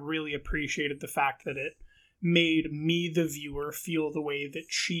I really appreciated the fact that it made me, the viewer, feel the way that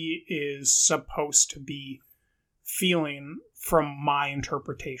she is supposed to be feeling from my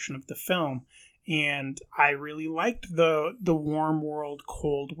interpretation of the film. And I really liked the warm world,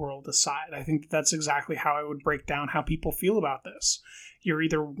 cold world aside. I think that's exactly how I would break down how people feel about this. You're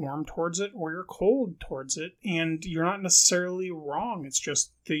either warm towards it or you're cold towards it, and you're not necessarily wrong. It's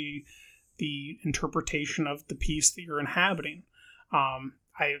just the interpretation of the piece that you're inhabiting.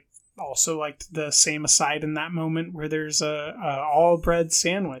 I also liked the same aside in that moment where there's a all bread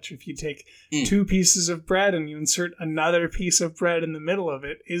sandwich. If you take two pieces of bread and you insert another piece of bread in the middle of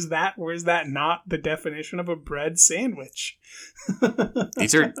it, is that not the definition of a bread sandwich?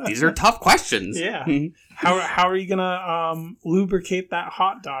 These are tough questions. Yeah. How are you gonna lubricate that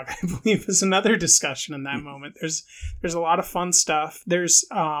hot dog? I believe is another discussion in that moment. There's a lot of fun stuff. There's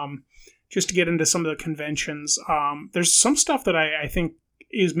just to get into some of the conventions. There's some stuff that I think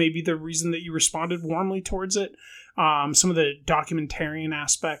is maybe the reason that you responded warmly towards it. Some of the documentarian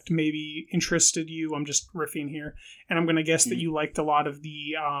aspect maybe interested you. I'm just riffing here. And I'm going to guess that you liked a lot of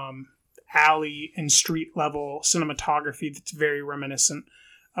the alley and street level cinematography that's very reminiscent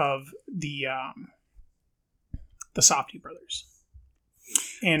of the Safdie brothers.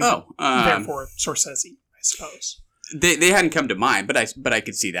 And therefore Scorsese, I suppose. They hadn't come to mind, but I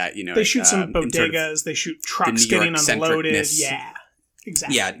could see that, They shoot some bodegas, they shoot trucks getting unloaded. Yeah,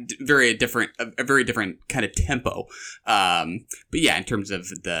 exactly. Yeah, a very different kind of tempo. But yeah, in terms of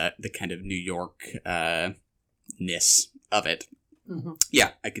the kind of New York ness of it. Mm-hmm.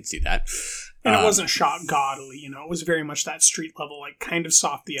 Yeah, I could see that. And it wasn't shot gaudily, it was very much that street level, like kind of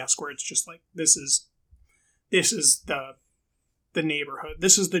soft-esque, where it's just like, this is the neighborhood.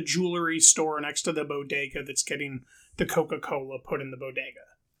 This is the jewelry store next to the bodega that's getting the Coca-Cola put in the bodega.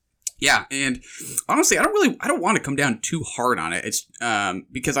 Yeah, and honestly, I don't want to come down too hard on it. It's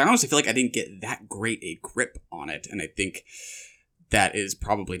because I honestly feel like I didn't get that great a grip on it, and I think that is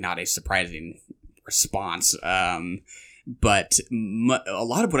probably not a surprising response. But a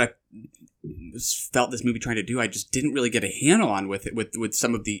lot of what I felt this movie trying to do, I just didn't really get a handle on with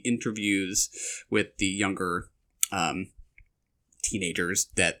some of the interviews with the younger teenagers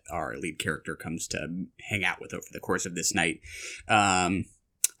that our lead character comes to hang out with over the course of this night. I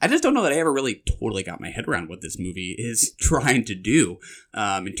just don't know that I ever really totally got my head around what this movie is trying to do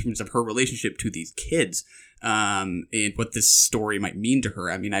in terms of her relationship to these kids and what this story might mean to her.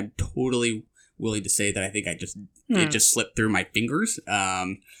 I mean, I'm totally willing to say that I think it just slipped through my fingers.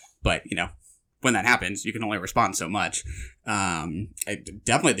 But, when that happens, you can only respond so much. I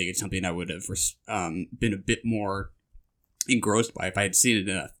definitely think it's something I would have been a bit more engrossed by if I had seen it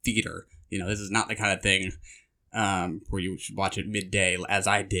in a theater. This is not the kind of thing where you should watch it midday, as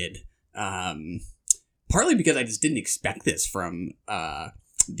I did. Partly because I just didn't expect this from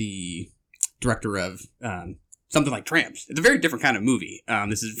the director of something like Tramps. It's a very different kind of movie.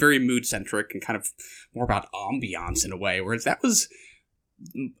 This is very mood-centric and kind of more about ambiance in a way, whereas that was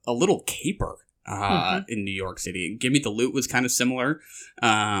a little caper in New York City. Gimme the Loot was kind of similar.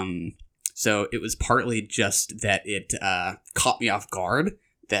 So it was partly just that it caught me off guard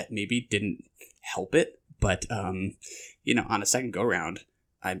that maybe didn't help it. But, on a second go-round,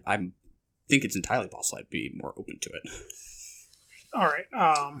 I think it's entirely possible I'd be more open to it. All right.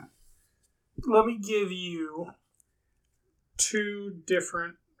 Let me give you 2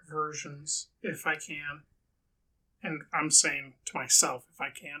 different versions, if I can. And I'm saying to myself, if I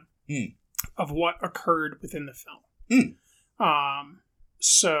can, of what occurred within the film.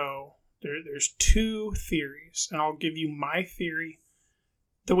 So there's 2 theories, and I'll give you my theory,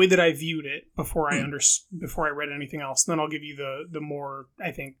 the way that I viewed it before I read anything else. And then I'll give you the more,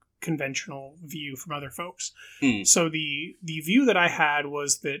 I think, conventional view from other folks. So the view that I had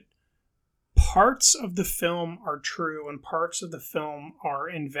was that parts of the film are true and parts of the film are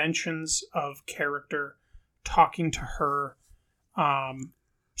inventions of character talking to her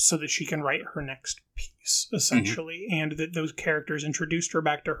so that she can write her next piece, essentially, and that those characters introduced her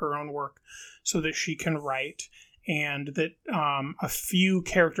back to her own work so that she can write, and that a few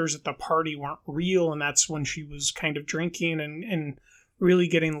characters at the party weren't real, and that's when she was kind of drinking and really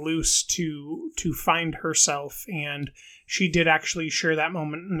getting loose to find herself. And she did actually share that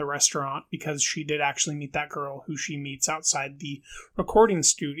moment in the restaurant because she did actually meet that girl who she meets outside the recording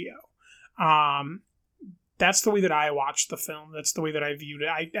studio. That's the way that I watched the film. That's the way that I viewed it.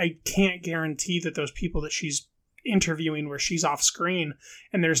 I can't guarantee that those people that she's interviewing where she's off screen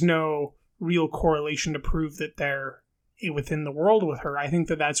and there's no real correlation to prove that they're within the world with her. I think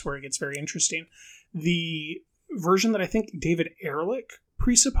that that's where it gets very interesting. The version that I think David Ehrlich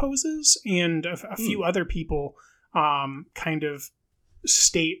presupposes and a few other people kind of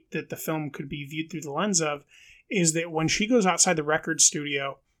state that the film could be viewed through the lens of is that when she goes outside the record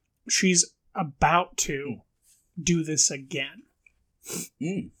studio, she's about to do this again.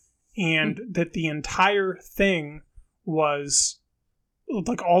 And that the entire thing was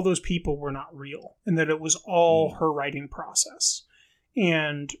like all those people were not real, and that it was all her writing process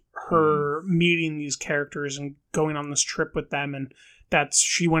and her meeting these characters and going on this trip with them, and that's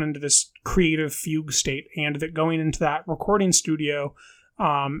she went into this creative fugue state, and that going into that recording studio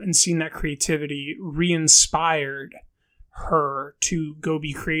and seeing that creativity re-inspired her to go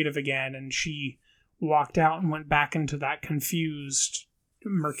be creative again, and she walked out and went back into that confused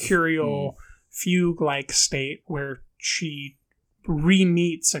mercurial fugue-like state where she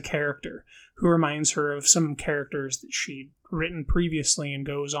re-meets a character who reminds her of some characters that she'd written previously, and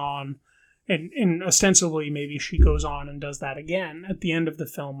goes on and ostensibly maybe she goes on and does that again at the end of the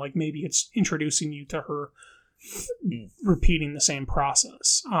film. Like maybe it's introducing you to her repeating the same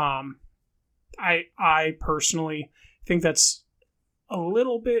process. I personally think that's a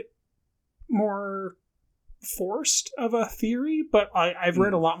little bit more forced of a theory, but I've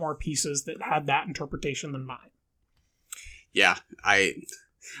read a lot more pieces that had that interpretation than mine. Yeah, I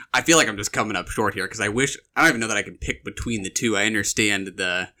feel like I'm just coming up short here because I don't even know that I can pick between the two. I understand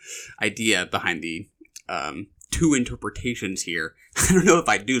the idea behind the two interpretations here. I don't know if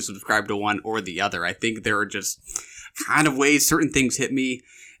I do subscribe to one or the other. I think there are just kind of ways certain things hit me,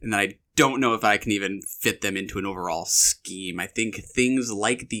 and then I don't know if I can even fit them into an overall scheme. I think things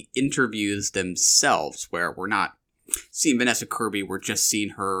like the interviews themselves, where we're not seeing Vanessa Kirby, we're just seeing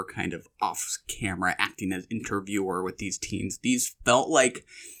her kind of off camera acting as interviewer with these teens. These felt like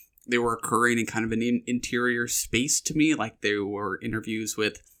they were occurring in kind of an interior space to me, like they were interviews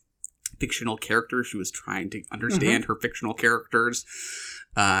with fictional characters. She was trying to understand her fictional characters.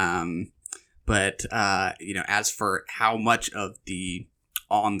 But as for how much of the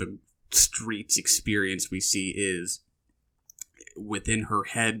on the streets experience we see is within her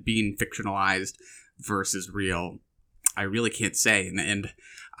head being fictionalized versus real, I really can't say. And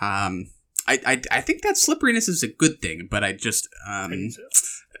I think that slipperiness is a good thing, but I just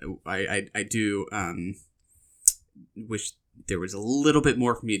I do wish there was a little bit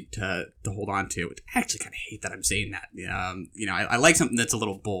more for me to hold on to. I actually kind of hate that I'm saying that. I like something that's a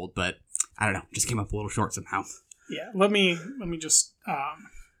little bold, but I don't know, just came up a little short somehow. Yeah, let me just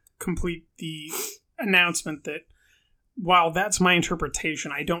complete the announcement that while that's my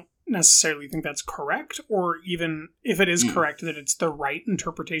interpretation, I don't necessarily think that's correct, or even if it is correct, that it's the right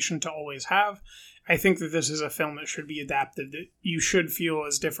interpretation to always have. I think that this is a film that should be adapted, that you should feel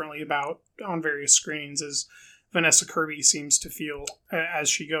as differently about on various screens as Vanessa Kirby seems to feel as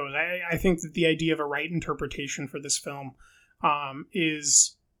she goes. I think that the idea of a right interpretation for this film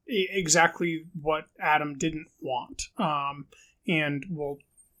is exactly what Adam didn't want. And we'll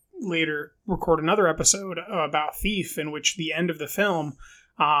later record another episode about Thief, in which the end of the film,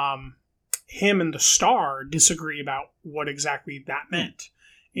 him and the star disagree about what exactly that meant.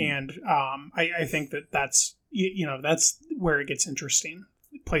 And I think that that's where it gets interesting,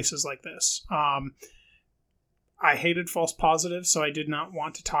 places like this. I hated false positives, so I did not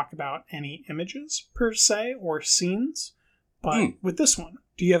want to talk about any images per se or scenes. But with this one,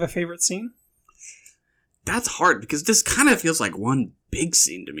 do you have a favorite scene? That's hard, because this kind of feels like one big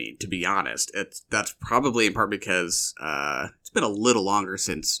scene to me, to be honest. That's probably in part because it's been a little longer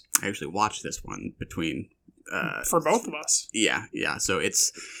since I actually watched this one between... for both of us. Yeah. So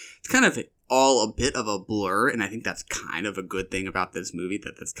it's kind of all a bit of a blur, and I think that's kind of a good thing about this movie,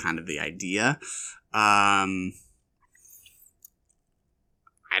 that's kind of the idea.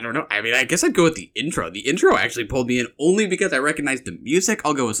 I don't know. I mean, I guess I'd go with the intro. The intro actually pulled me in only because I recognized the music.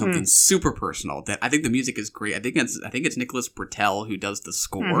 I'll go with something super personal. That I think the music is great. I think it's Nicholas Britell who does the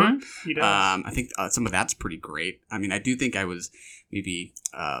score. He does. I think some of that's pretty great. I mean, I do think I was maybe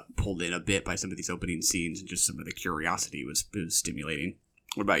pulled in a bit by some of these opening scenes, and just some of the curiosity was stimulating.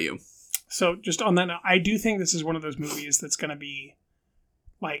 What about you? So just on that note, I do think this is one of those movies that's going to be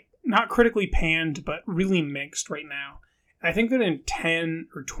like not critically panned, but really mixed right now. I think that in 10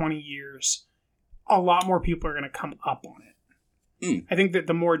 or 20 years, a lot more people are going to come up on it. I think that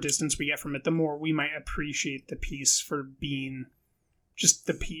the more distance we get from it, the more we might appreciate the piece for being just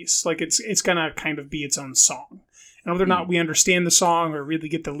the piece. Like it's going to kind of be its own song. And whether or not we understand the song or really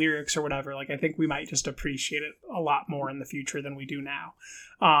get the lyrics or whatever, like I think we might just appreciate it a lot more in the future than we do now.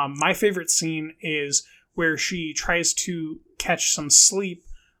 My favorite scene is where she tries to catch some sleep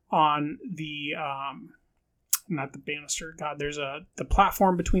on the... not the banister. God, there's the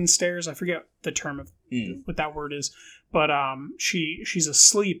platform between stairs. I forget the term of what that word is, but she's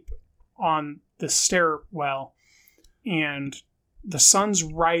asleep on the stairwell, and the sun's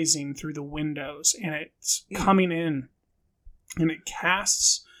rising through the windows, and it's coming in, and it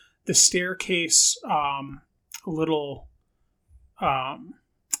casts the staircase little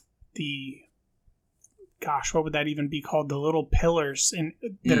what would that even be called? The little pillars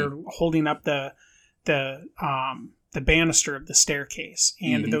that are holding up the banister of the staircase,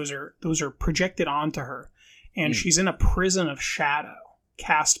 and those are projected onto her, and she's in a prison of shadow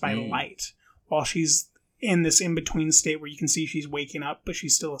cast by light while she's in this in-between state where you can see she's waking up but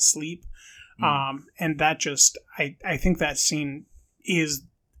she's still asleep. And that just I think that scene is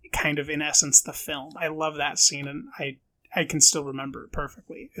kind of in essence the film. I love that scene, and I can still remember it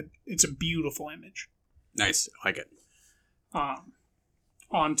perfectly. It's a beautiful image. Nice. I like it.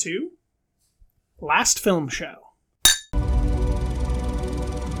 On to Last Film Show.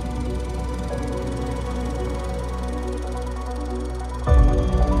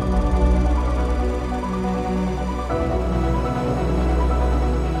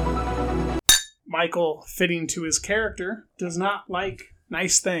 Michael, fitting to his character, does not like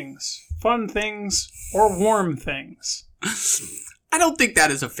nice things, fun things, or warm things. I don't think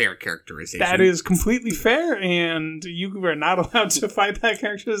that is a fair characterization. That is completely fair, and you are not allowed to fight that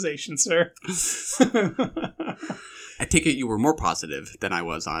characterization, sir. I take it you were more positive than I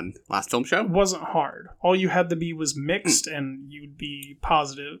was on last film show? It wasn't hard. All you had to be was mixed, and you'd be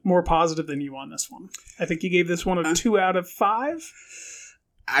more positive than you on this one. I think you gave this one a 2 out of 5.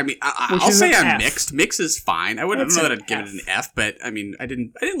 I mean, I'll say I'm mixed. Mix is fine. I wouldn't know that I'd give it an F, but I mean, I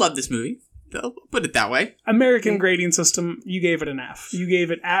didn't love this movie. I'll put it that way. American grading system, you gave it an F. You gave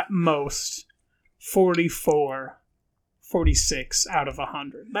it at most 44, 46 out of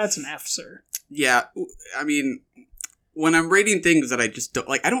 100. That's an F, sir. Yeah, I mean, when I'm rating things that I just don't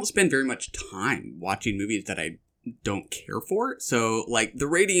like, I don't spend very much time watching movies that I don't care for. So, like, the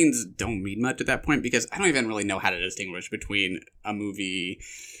ratings don't mean much at that point because I don't even really know how to distinguish between a movie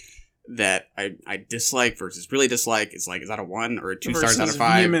that I dislike versus really dislike. It's like, is that a 1 or a 2 stars out of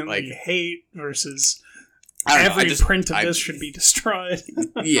 5? Like, hate versus every print of this should be destroyed.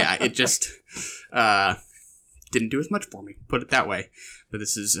 Yeah, it just didn't do as much for me, put it that way. But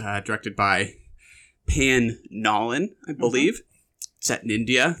this is directed by Pan Nolan, I believe. Set in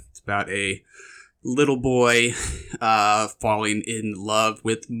India. It's about a little boy falling in love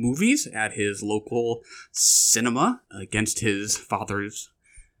with movies at his local cinema against his father's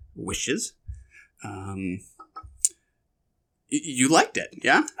wishes. You liked it,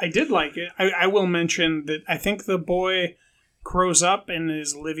 yeah? I did like it. I will mention that I think the boy grows up and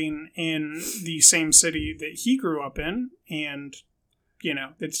is living in the same city that he grew up in, and, you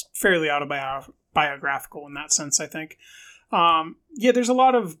know, it's fairly autobiographical in that sense, I think. Yeah, there's a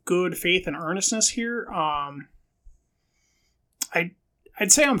lot of good faith and earnestness here.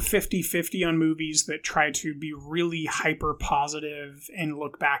 I'd say I'm 50-50 on movies that try to be really hyper positive and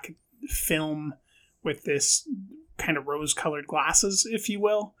look back at film with this kind of rose-colored glasses, if you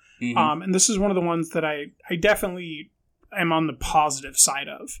will. Mm-hmm. And this is one of the ones that I definitely am on the positive side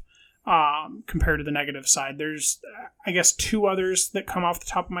of, compared to the negative side. There's, I guess, 2 others that come off the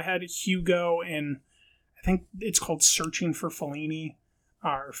top of my head. Hugo and I think it's called Searching for Fellini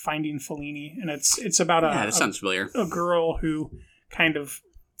or Finding Fellini. And it's about that sounds familiar. A girl who kind of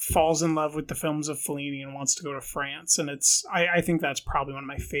falls in love with the films of Fellini and wants to go to France. And I think that's probably one of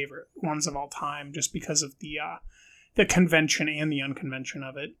my favorite ones of all time, just because of the convention and the unconvention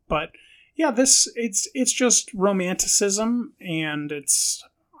of it. But yeah, it's just romanticism, and it's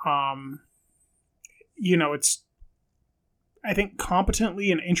it's, I think,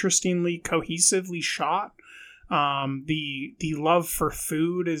 competently and interestingly, cohesively shot. The love for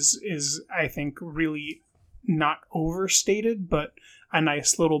food is I think really not overstated, but a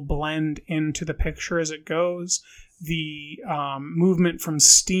nice little blend into the picture as it goes. The movement from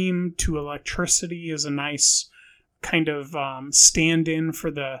steam to electricity is a nice kind of stand-in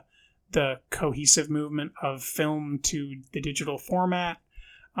for the cohesive movement of film to the digital format.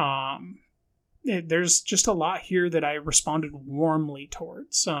 There's just a lot here that I responded warmly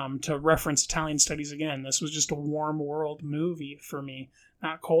towards. To reference Italian studies again, this was just a warm world movie for me,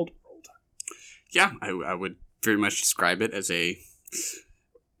 not cold world. Yeah, I would very much describe it as a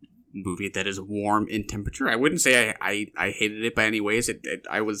movie that is warm in temperature. I wouldn't say I hated it by any ways.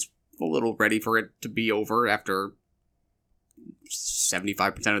 I was a little ready for it to be over after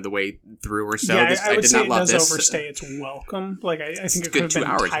 75% of the way through or so. Yeah, I would say it does overstay its welcome. Like, I think it could have been 2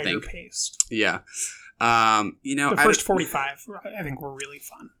 hours, tighter paced. Yeah. The first 45, I think, were really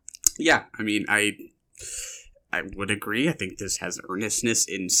fun. Yeah, I mean, I would agree. I think this has earnestness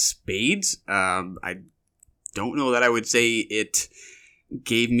in spades. I don't know that I would say it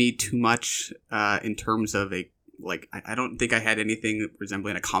gave me too much in terms of I don't think I had anything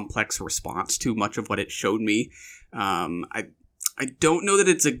resembling a complex response to much of what it showed me. I don't know that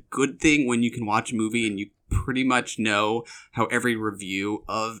it's a good thing when you can watch a movie and you pretty much know how every review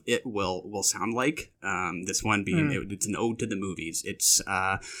of it will sound like. This one being it's an ode to the movies. It's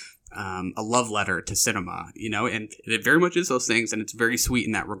a love letter to cinema, and it very much is those things, and it's very sweet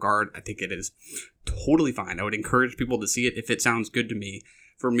in that regard. I think it is totally fine. I would encourage people to see it if it sounds good to me.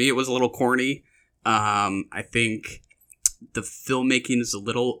 For me, it was a little corny. I think the filmmaking is a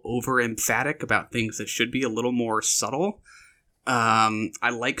little over emphatic about things that should be a little more subtle. I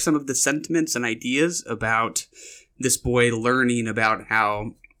like some of the sentiments and ideas about this boy learning about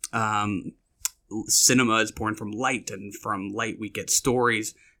how cinema is born from light, and from light we get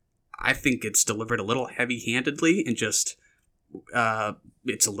stories. I think it's delivered a little heavy-handedly, and just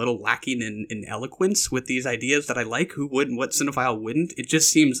it's a little lacking in eloquence with these ideas that I like. Who would and what cinephile wouldn't? It just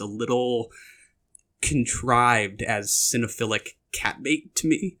seems a little contrived as cinephilic catbait to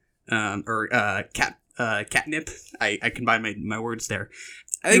me, catnip. I combine my words there.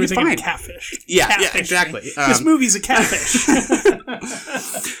 I think it's fine. Catfish. Yeah, catfish, yeah, exactly. This movie's a catfish.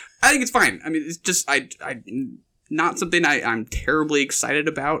 I think it's fine. I mean, it's just I not something I'm terribly excited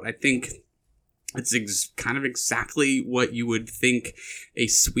about. I think It's kind of exactly what you would think a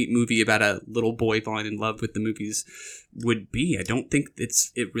sweet movie about a little boy falling in love with the movies would be. I don't think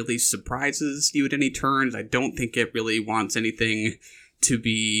it really surprises you at any turns. I don't think it really wants anything to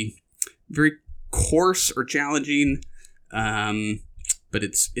be very coarse or challenging. But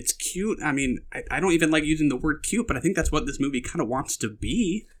it's cute. I mean, I don't even like using the word cute, but I think that's what this movie kind of wants to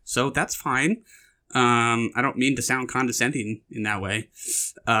be. So that's fine. I don't mean to sound condescending in that way.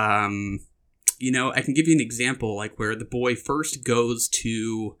 I can give you an example, like where the boy first goes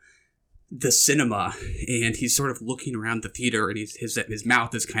to the cinema and he's sort of looking around the theater and his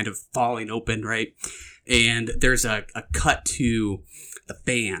mouth is kind of falling open, right? And there's a cut to the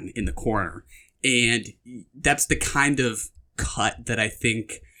fan in the corner. And that's the kind of cut that I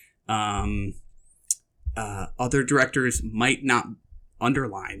think other directors might not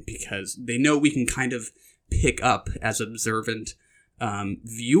underline, because they know we can kind of pick up as observant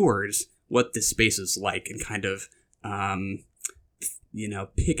viewers what this space is like and kind of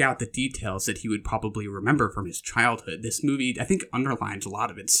pick out the details that he would probably remember from his childhood. This movie, I think, underlines a lot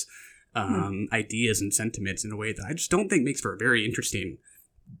of its ideas and sentiments in a way that I just don't think makes for a very interesting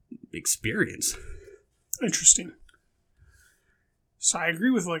experience. Interesting. So I agree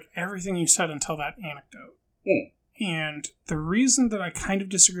with everything you said until that anecdote. And the reason that I kind of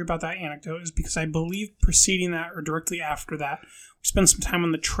disagree about that anecdote is because I believe preceding that or directly after that, we spent some time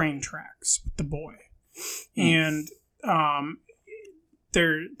on the train tracks with the boy. And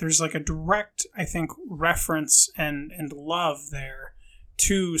there's a direct, I think, reference and love there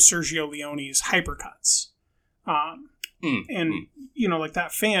to Sergio Leone's hypercuts.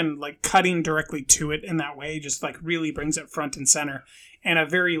 That fan, cutting directly to it in that way just really brings it front and center in a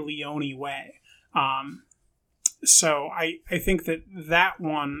very Leone way. So I think that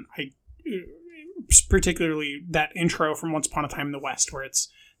one, particularly that intro from Once Upon a Time in the West, where it's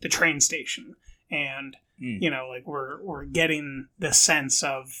the train station, and we're getting the sense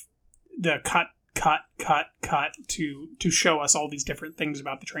of the cut to show us all these different things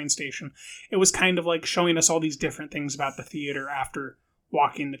about the train station. It was kind of like showing us all these different things about the theater after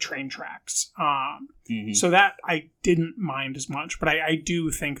walking the train tracks. So that I didn't mind as much, but I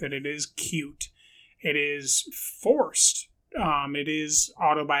do think that it is cute. It is forced. It is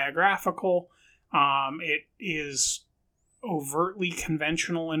autobiographical. It is overtly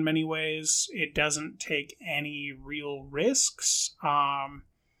conventional in many ways. It doesn't take any real risks.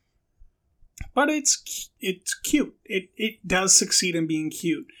 But it's cute. It does succeed in being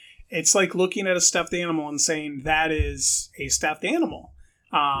cute. It's like looking at a stuffed animal and saying that is a stuffed animal.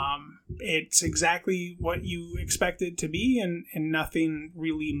 It's exactly what you expect it to be, and nothing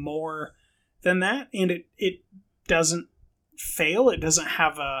really more than that. And it doesn't fail. It doesn't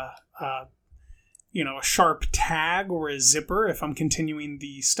have a sharp tag or a zipper, if I'm continuing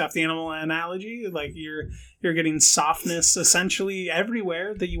the stuffed animal analogy. You're getting softness essentially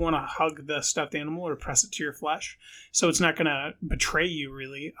everywhere that you want to hug the stuffed animal or press it to your flesh. So it's not going to betray you,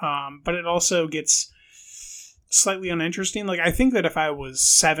 really. But it also gets slightly uninteresting. I think that if I was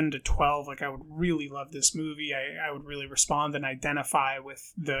 7 to 12, I would really love this movie. I would really respond and identify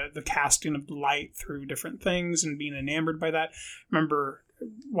with the casting of light through different things and being enamored by that. Remember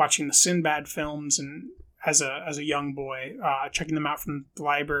watching the Sinbad films and as a young boy, checking them out from the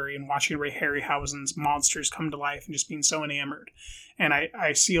library and watching Ray Harryhausen's monsters come to life and just being so enamored. And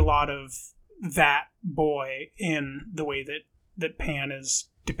I see a lot of that boy in the way that Pan is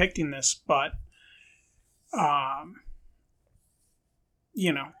depicting this, but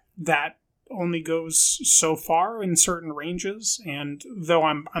that only goes so far in certain ranges, and though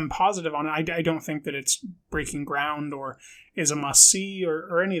I'm positive on it, I don't think that it's breaking ground or is a must-see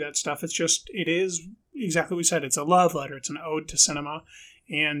or any of that stuff. It's just, it is exactly what we said. It's a love letter. It's an ode to cinema,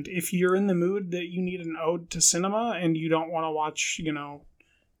 and if you're in the mood that you need an ode to cinema and you don't want to watch,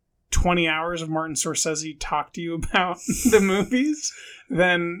 20 hours of Martin Scorsese talk to you about the movies,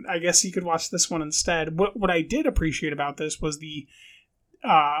 then I guess you could watch this one instead. What I did appreciate about this was the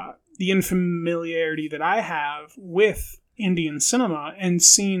unfamiliarity that I have with Indian cinema and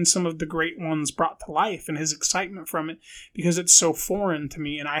seeing some of the great ones brought to life and his excitement from it, because it's so foreign to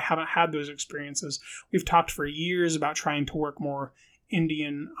me and I haven't had those experiences. We've talked for years about trying to work more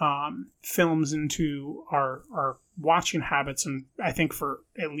Indian films into our watching habits, and I think for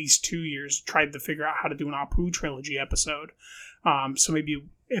at least 2 years tried to figure out how to do an Apu trilogy episode. So maybe,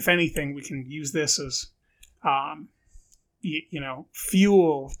 if anything, we can use this as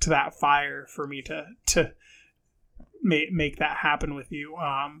fuel to that fire for me to make that happen with you.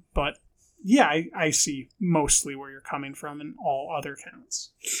 But yeah, I see mostly where you're coming from in all other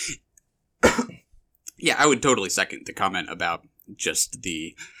counts. Yeah, I would totally second the comment about just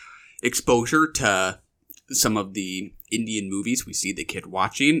the exposure to some of the Indian movies we see the kid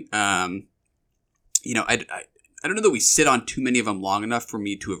watching. You know, I don't know that we sit on too many of them long enough for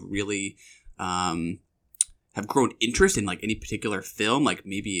me to have really have grown interest in like any particular film. Like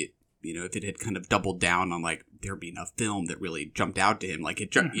maybe, you know, if it had kind of doubled down on like there being a film that really jumped out to him, like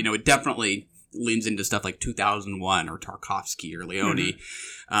it, you know, it definitely leans into stuff like 2001 or Tarkovsky or Leone.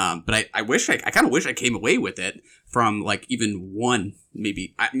 But I kind of wish I came away with it from like even one,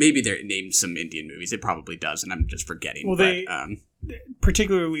 maybe they named some Indian movies. It probably does, and I'm just forgetting. Well,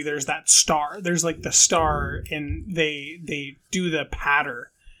 particularly there's that star. There's like the star, and they do the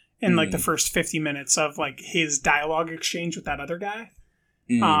patter in like the first 50 minutes of like his dialogue exchange with that other guy.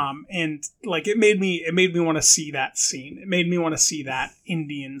 And like it made me want to see that scene. It made me want to see that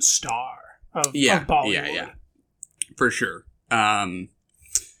Indian star of Bollywood. Yeah, for sure. But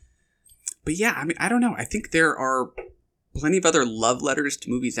yeah, I mean, I don't know. I think there are plenty of other love letters to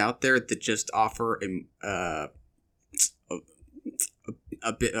movies out there that just offer a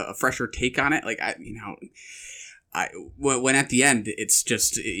fresher take on it. Like when at the end it's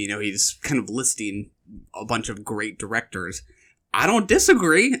just, you know, he's kind of listing a bunch of great directors. I don't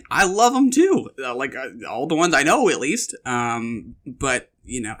disagree. I love them too. All the ones I know, at least. But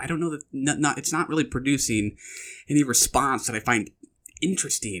you know, I don't know that it's not really producing any response that I find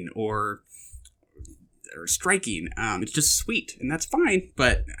interesting or striking. It's just sweet, and that's fine.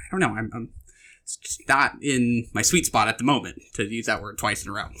 But I don't know. I'm it's just not in my sweet spot at the moment, to use that word twice in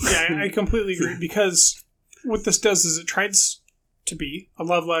a row. Yeah, I completely agree, because what this does is it tries to be a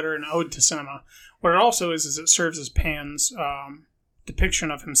love letter and ode to cinema. What it also is it serves as Pan's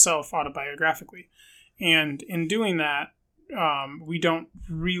depiction of himself autobiographically. And in doing that, we don't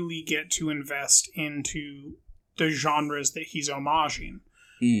really get to invest into the genres that he's homaging,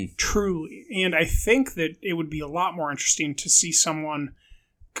 truly. And I think that it would be a lot more interesting to see someone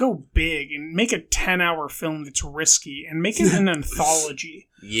go big and make a 10-hour film that's risky and make it an anthology.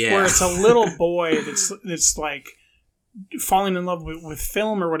 Yeah. Where it's a little boy that's like falling in love with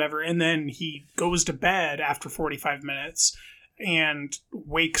film or whatever, and then he goes to bed after 45 minutes and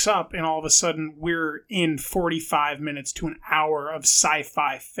wakes up, and all of a sudden we're in 45 minutes to an hour of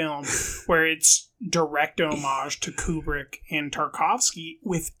sci-fi film where it's direct homage to Kubrick and Tarkovsky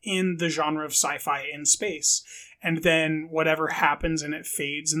within the genre of sci-fi in space. And then whatever happens and it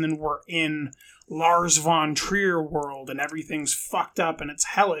fades, and then we're in Lars von Trier world and everything's fucked up and it's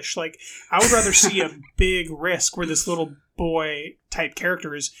hellish. Like, I would rather see a big risk where this little boy type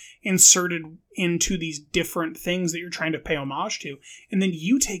character is inserted into these different things that you're trying to pay homage to, and then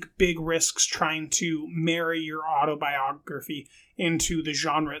you take big risks trying to marry your autobiography into the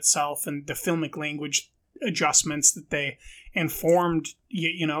genre itself and the filmic language adjustments that they informed.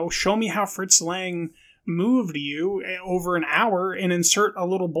 You know, show me how Fritz Lang moved you over an hour and insert a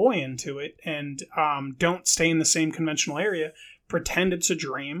little boy into it, and don't stay in the same conventional area. Pretend it's a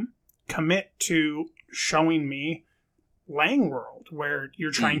dream. Commit to showing me Lang world, where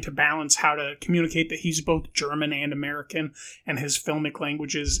you're trying to balance how to communicate that he's both German and American and his filmic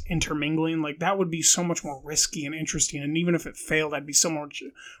languages intermingling. Like, that would be so much more risky and interesting, and even if it failed, I'd be so much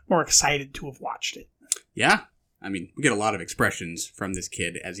more excited to have watched it. Yeah. I mean, we get a lot of expressions from this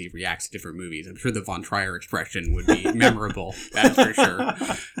kid as he reacts to different movies. I'm sure the Von Trier expression would be memorable. That's for sure.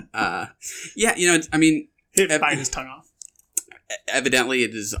 Yeah, you know, I mean, he'd bite his tongue off. Evidently,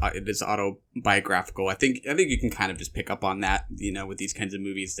 it is autobiographical. I think you can kind of just pick up on that, you know, with these kinds of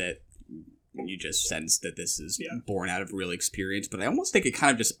movies, that you just sense that this is born out of real experience. But I almost think it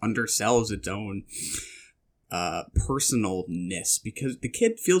kind of just undersells its own personalness, because the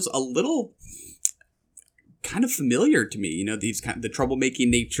kid feels a little kind of familiar to me, you know, these kind of the troublemaking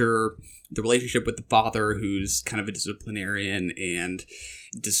nature, the relationship with the father, who's kind of a disciplinarian and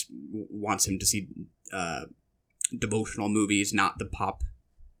just wants him to see devotional movies, not the pop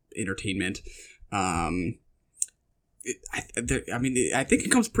entertainment. I think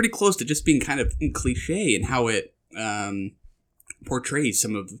it comes pretty close to just being kind of cliche in how it portrays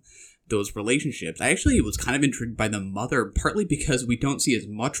some of those relationships. I actually was kind of intrigued by the mother, partly because we don't see as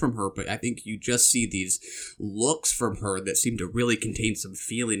much from her, but I think you just see these looks from her that seem to really contain some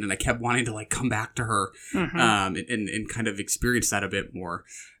feeling, and I kept wanting to like come back to her and kind of experience that a bit more.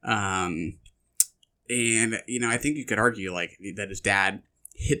 And you know, I think you could argue like that his dad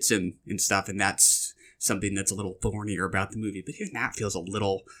hits him and stuff, and that's something that's a little thornier about the movie, but even that feels a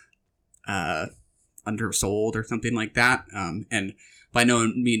little undersold or something like that. And by no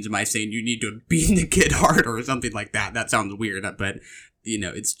means am I saying you need to beat the kid hard or something like that. That sounds weird, but you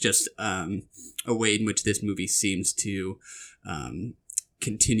know, it's just a way in which this movie seems to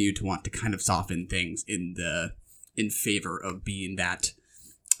continue to want to kind of soften things in favor of being that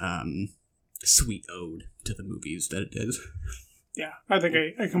sweet ode to the movies that it is. Yeah, I think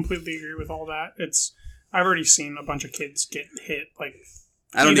I completely agree with all that. I've already seen a bunch of kids get hit. Like,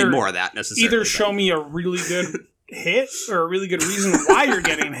 I don't need more of that necessarily. Either show me a really good hit or a really good reason why you're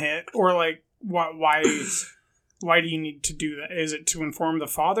getting hit, or like why do you need to do that? Is it to inform the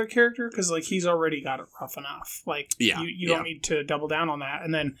father character? Because like he's already got it rough enough. Like you don't need to double down on that.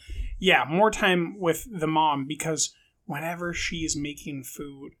 And then more time with the mom, because whenever she's making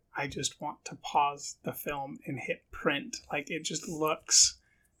food, I just want to pause the film and hit print. Like, it just looks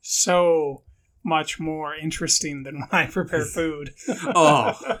so much more interesting than when I prepare food.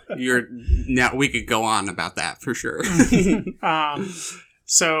 Now we could go on about that for sure.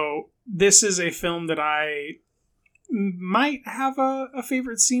 So this is a film that I might have a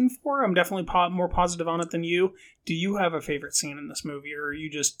favorite scene for. I'm definitely more positive on it than you. Do you have a favorite scene in this movie, or are you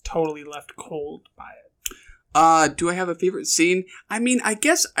just totally left cold by it? Do I have a favorite scene? I mean, I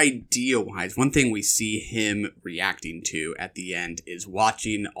guess idea-wise, one thing we see him reacting to at the end is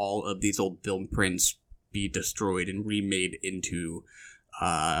watching all of these old film prints be destroyed and remade into,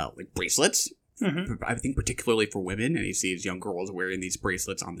 like, bracelets. Mm-hmm. I think particularly for women, and he sees young girls wearing these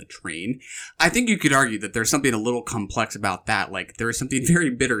bracelets on the train. I think you could argue that there's something a little complex about that. Like, there is something very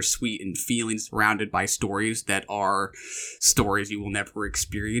bittersweet in feeling surrounded by stories that are stories you will never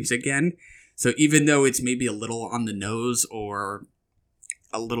experience again. So even though it's maybe a little on the nose or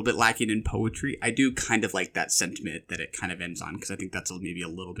a little bit lacking in poetry, I do kind of like that sentiment that it kind of ends on, because I think that's maybe a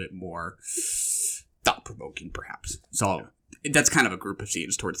little bit more thought-provoking, perhaps. So that's kind of a group of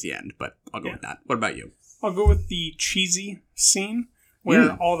scenes towards the end, but I'll go with that. What about you? I'll go with the cheesy scene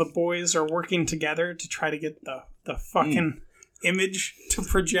where all the boys are working together to try to get the fucking image to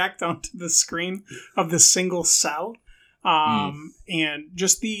project onto the screen of the single cell. And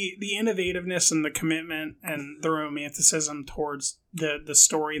just the innovativeness and the commitment and the romanticism towards the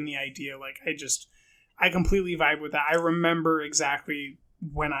story and the idea. Like, I completely vibe with that. I remember exactly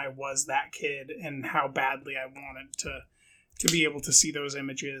when I was that kid and how badly I wanted to be able to see those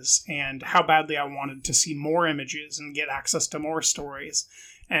images, and how badly I wanted to see more images and get access to more stories.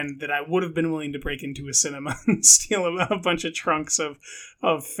 And that I would have been willing to break into a cinema and steal a bunch of trunks of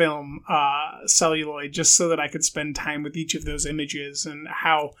film celluloid just so that I could spend time with each of those images, and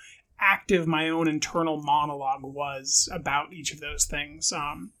how active my own internal monologue was about each of those things.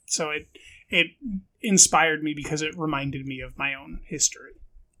 So it inspired me because it reminded me of my own history.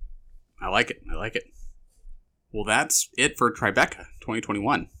 I like it. Well, that's it for Tribeca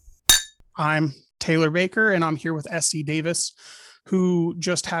 2021. I'm Taylor Baker, and I'm here with S.E. Davis, who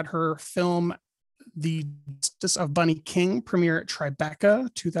just had her film The Justice of Bunny King premiere at Tribeca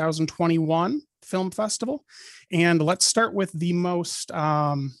 2021 Film Festival. And let's start with the most,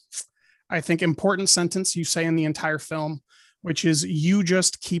 I think, important sentence you say in the entire film, which is, "You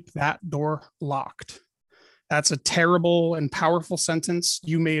just keep that door locked." That's a terrible and powerful sentence.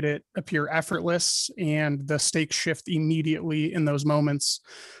 You made it appear effortless, and the stakes shift immediately in those moments.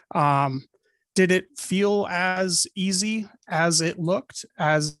 Did it feel as easy as it looked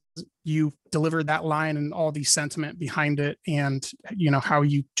as you delivered that line and all the sentiment behind it, and how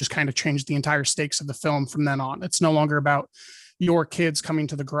you just kind of changed the entire stakes of the film from then on? It's no longer about your kids coming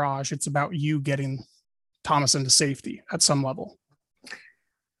to the garage. It's about you getting Thomas into safety at some level.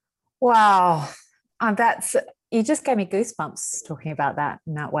 Wow. You just gave me goosebumps talking about that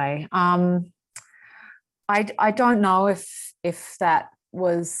in that way. I don't know if that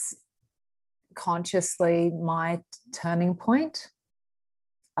was consciously my turning point.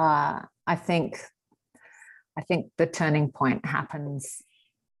 I think the turning point happens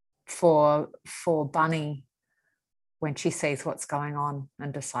for Bunny when she sees what's going on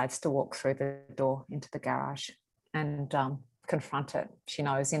and decides to walk through the door into the garage and confront it. She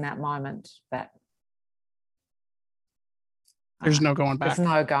knows in that moment that there's no going back. There's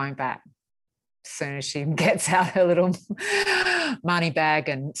no going back. As soon as she gets out her little money bag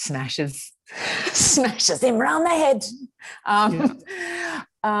and smashes him around the head. I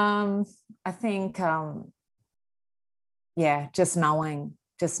think, just knowing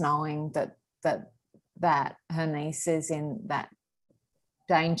that her niece is in that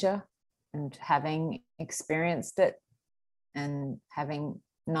danger, and having experienced it, and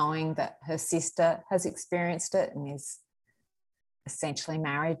knowing that her sister has experienced it and is essentially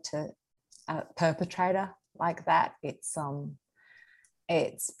married to a perpetrator like that, it's a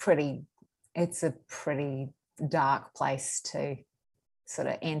pretty dark place to sort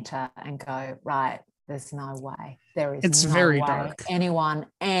of enter and go, right, there's no way. It's no very way dark. Anyone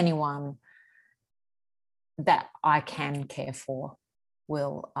that I can care for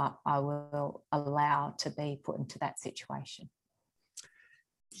I will allow to be put into that situation.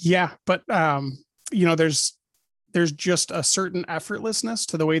 Yeah, but there's just a certain effortlessness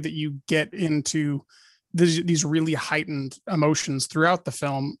to the way that you get into these really heightened emotions throughout the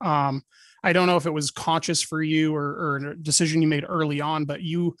film. I don't know if it was conscious for you or a decision you made early on, but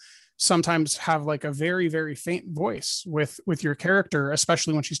you sometimes have like a very, very faint voice with your character,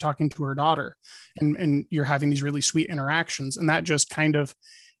 especially when she's talking to her daughter, and you're having these really sweet interactions. And that just kind of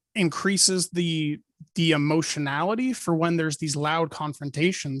increases the emotionality for when there's these loud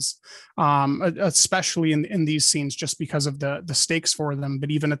confrontations, especially in these scenes, just because of the stakes for them.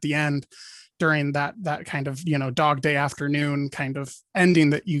 But even at the end, during that kind of dog day afternoon kind of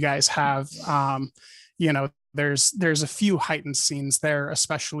ending that you guys have, there's a few heightened scenes there,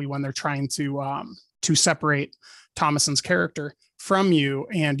 especially when they're trying to separate Thomason's character from you,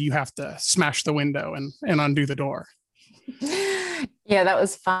 and you have to smash the window and undo the door. Yeah, that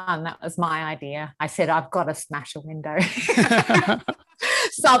was fun. That was my idea. I said, I've got to smash a window.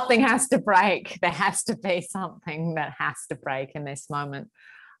 Something has to break. There has to be something that has to break in this moment.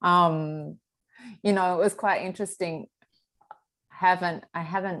 It was quite interesting. I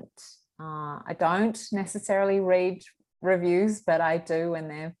don't necessarily read reviews, but I do when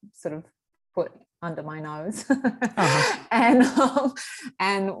they're sort of put under my nose. Uh-huh.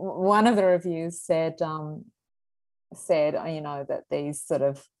 And one of the reviews said that these sort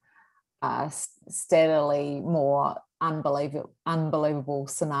of steadily more unbelievable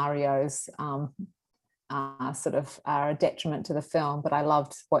scenarios sort of are a detriment to the film. But I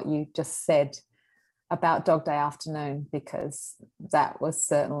loved what you just said about Dog Day Afternoon, because that was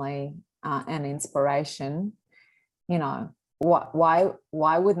certainly an inspiration. Why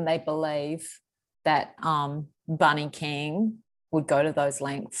wouldn't they believe that Bunny King would go to those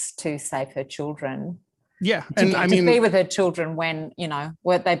lengths to save her children? Yeah, to be with her children when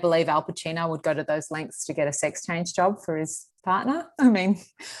what they believe Al Pacino would go to those lengths to get a sex change job for his partner. I mean,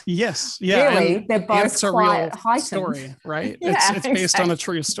 yes, yeah, really, they're both it's a quite real heightened. Story, right? Yeah, it's based on a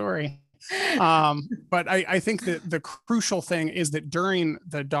true story. But I think that the crucial thing is that during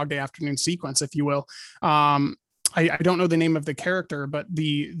the Dog Day Afternoon sequence, if you will, I don't know the name of the character, but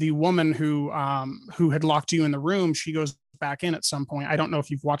the woman who had locked you in the room, she goes back in at some point. I don't know if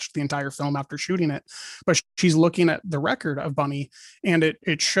you've watched the entire film after shooting it, but she's looking at the record of Bunny, and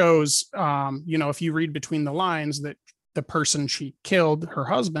it shows, if you read between the lines, that the person she killed, her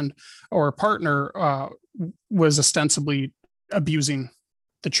husband or partner, was ostensibly abusing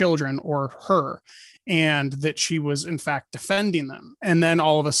the children or her, and that she was in fact defending them. And then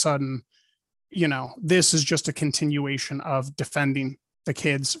all of a sudden, this is just a continuation of defending the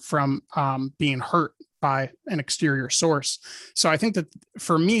kids from being hurt by an exterior source. So I think that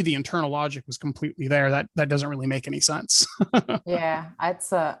for me, the internal logic was completely there. That doesn't really make any sense. Yeah, I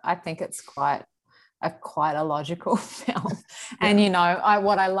think it's quite a logical film. And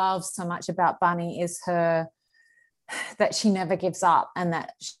what I love so much about Bunny is that she never gives up, and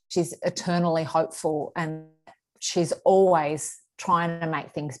that she's eternally hopeful, and she's always trying to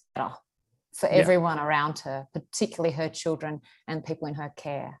make things better for everyone around her, particularly her children and people in her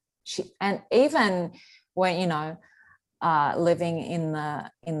care. And even when living in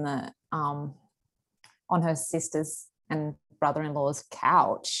the on her sister's and brother-in-law's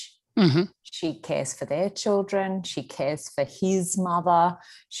couch, mm-hmm. She cares for their children, she cares for his mother,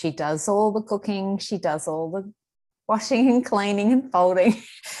 she does all the cooking, she does all the washing and cleaning and folding,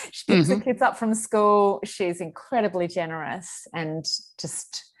 she picks mm-hmm. the kids up from school. She's incredibly generous, and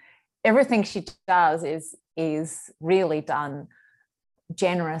just everything she does is really done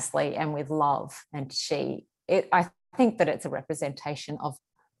generously and with love. And I think that it's a representation of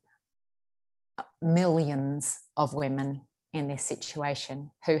millions of women in this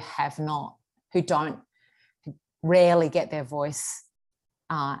situation who rarely get their voice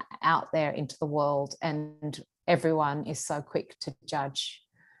out there into the world, and everyone is so quick to judge,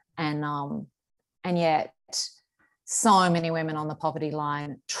 and yet so many women on the poverty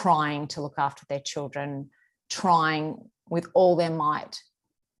line trying to look after their children, trying with all their might,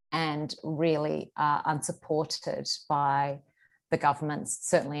 and really unsupported by the governments,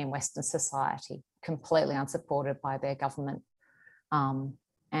 certainly in Western society, completely unsupported by their government, and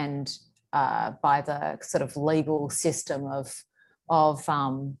by the sort of legal system of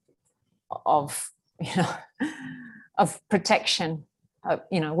protection.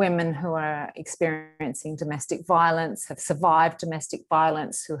 Women who are experiencing domestic violence, have survived domestic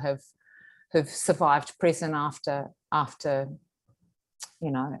violence, who've survived prison after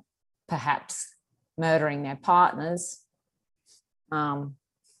perhaps murdering their partners,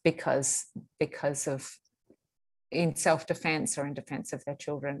 because of in self-defense or in defense of their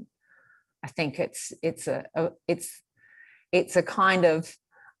children. I think it's a kind of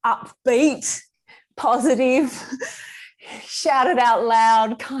upbeat, positive, shout it out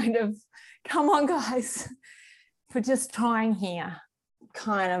loud kind of, come on guys, we're just trying here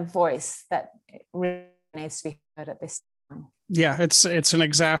kind of voice that really needs to be heard at this time. Yeah, it's an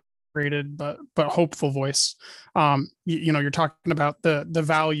exasperated but hopeful voice. You're talking about the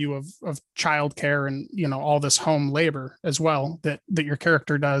value of childcare and all this home labor as well that your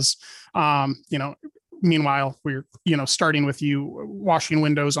character does. Meanwhile, we're starting with you washing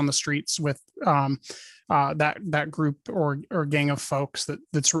windows on the streets with that group or gang of folks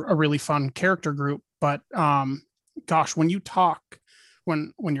that's a really fun character group. But gosh, when you talk,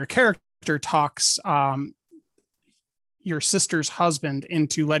 when your character talks your sister's husband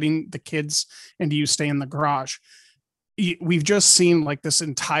into letting the kids and you stay in the garage, we've just seen like this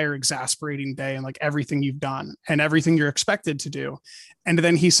entire exasperating day and like everything you've done and everything you're expected to do. And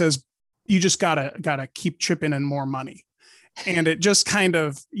then he says, you just gotta keep chipping in more money. And it just kind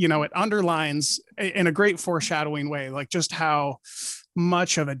of, it underlines in a great foreshadowing way, like just how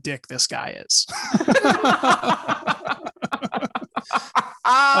much of a dick this guy is.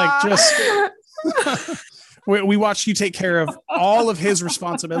 Like just we watched you take care of all of his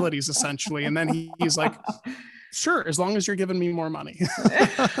responsibilities essentially. And then he's like, sure, as long as you're giving me more money.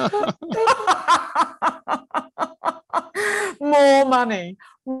 More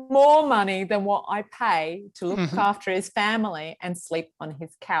money than what I pay to look after his family and sleep on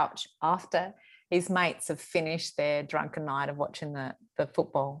his couch after his mates have finished their drunken night of watching the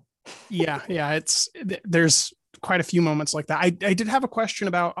football. Yeah. There's quite a few moments like that. I did have a question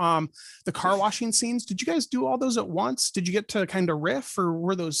about the car washing scenes. Did you guys do all those at once? Did you get to kind of riff, or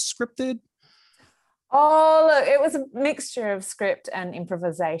were those scripted? Oh, look, it was a mixture of script and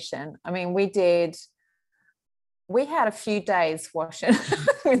improvisation. I mean, we had a few days washing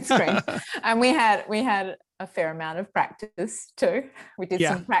windscreen, and we had a fair amount of practice too. We did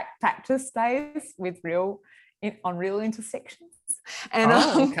some practice days with real intersections, and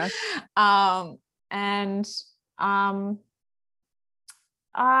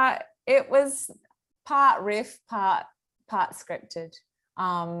it was part riff, part scripted,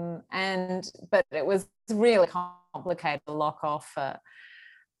 but it was really complicated to lock off a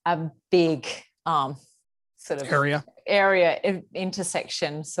big sort of area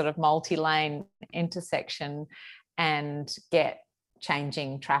intersection, sort of multi-lane intersection, and get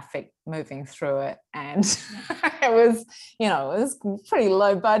changing traffic moving through it. And it was a pretty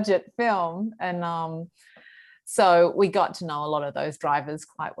low budget film, and so we got to know a lot of those drivers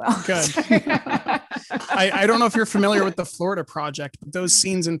quite well. Good. I don't know if you're familiar with the Florida Project, but those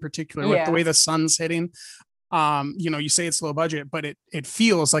scenes in particular, with the way the sun's hitting, you say it's low budget, but it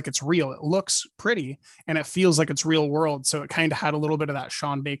feels like it's real. It looks pretty and it feels like it's real world. So it kind of had a little bit of that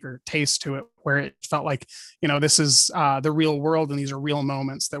Sean Baker taste to it, where it felt like, this is the real world, and these are real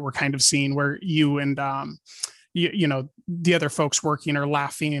moments that we're kind of seeing where you and the other folks working or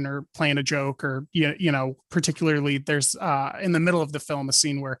laughing or playing a joke, or particularly there's in the middle of the film a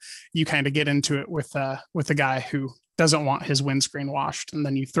scene where you kind of get into it with a guy who doesn't want his windscreen washed, and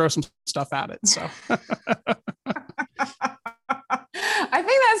then you throw some stuff at it. So I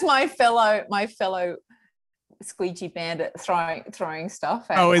think that's my fellow squeegee bandit throwing stuff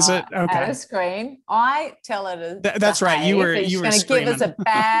at, at a screen. I tell it as that's right. You were going to give us a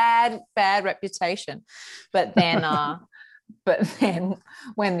bad reputation, but then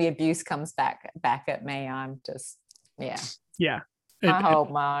when the abuse comes back at me, I'm just I hold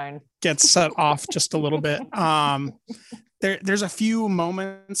my own. Gets set off just a little bit. There's a few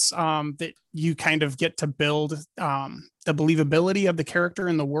moments that you kind of get to build the believability of the character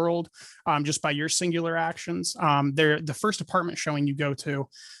in the world just by your singular actions. The first apartment showing you go to,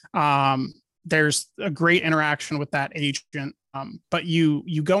 there's a great interaction with that agent, but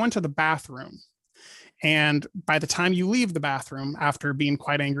you go into the bathroom, and by the time you leave the bathroom after being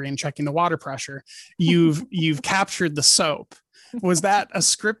quite angry and checking the water pressure, you've captured the soap. Was that a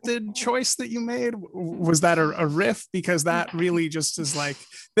scripted choice that you made? Was that a riff? Because that really just is like,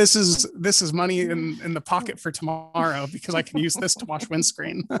 this is money in the pocket for tomorrow, because I can use this to wash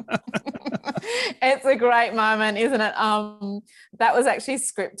windscreen. It's a great moment, isn't it? That was actually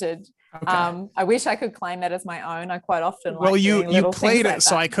scripted. Okay. I wish I could claim that as my own. I quite often you played it,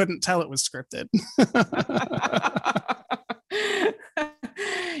 so I couldn't tell it was scripted.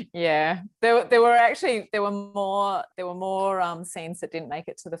 Yeah, there were more scenes that didn't make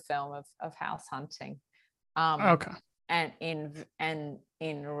it to the film of house hunting. And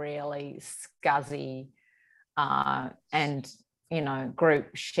in really scuzzy and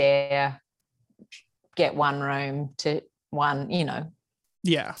group share, get one room to one,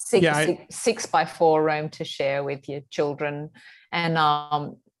 6x4 room to share with your children, and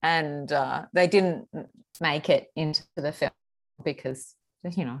and they didn't make it into the film because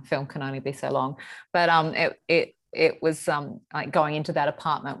film can only be so long. But it was like going into that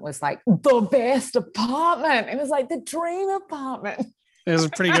apartment was like the best apartment. It was like the dream apartment. It was a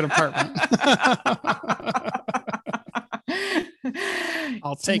pretty good apartment.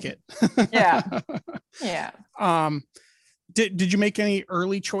 I'll take it. Yeah. Did you make any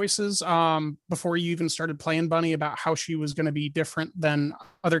early choices before you even started playing Bunny about how she was going to be different than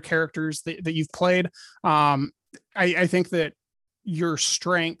other characters that you've played? I think that your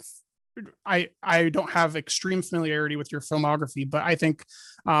strength, I don't have extreme familiarity with your filmography, but I think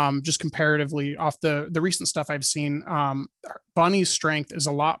just comparatively off the recent stuff I've seen, Bunny's strength is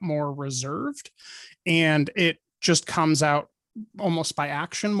a lot more reserved, and it just comes out almost by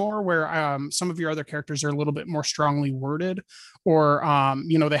action more, where some of your other characters are a little bit more strongly worded, or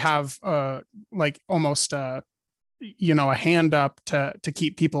they have like almost a hand up to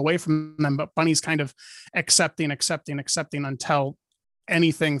keep people away from them. But Bunny's kind of accepting until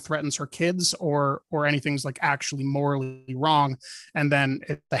anything threatens her kids or anything's like actually morally wrong, and then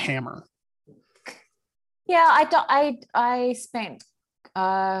the hammer. I spent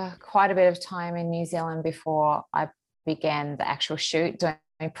quite a bit of time in New Zealand before I began the actual shoot, doing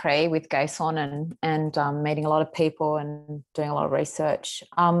pre with Gason and meeting a lot of people and doing a lot of research.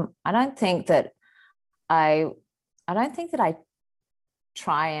 I don't think that I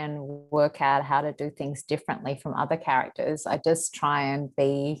try and work out how to do things differently from other characters. I just try and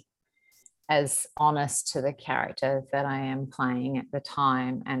be as honest to the character that I am playing at the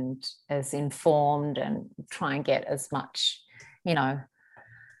time, and as informed, and try and get as much,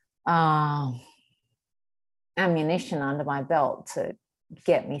 ammunition under my belt to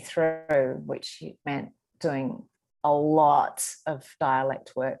get me through, which meant doing a lot of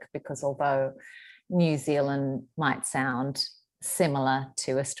dialect work, because although New Zealand might sound similar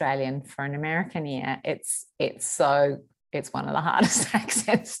to Australian for an American ear, it's one of the hardest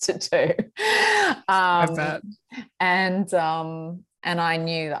accents to do. I bet. And I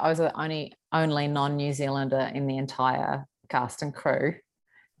knew that I was the only non-New Zealander in the entire cast and crew,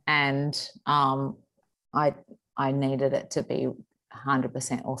 and I needed it to be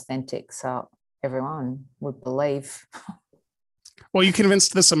 100% authentic, so everyone would believe. Well, you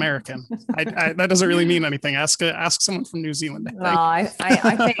convinced this American. That doesn't really mean anything. Ask someone from New Zealand. I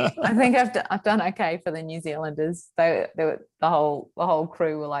think I've done okay for the New Zealanders. The whole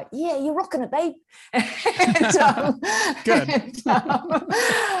crew were like, "Yeah, you're rocking it, babe." Good.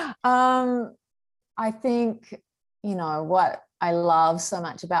 I think what I love so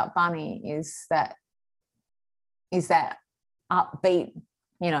much about Bunny is that upbeat.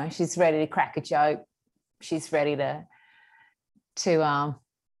 She's ready to crack a joke. She's ready to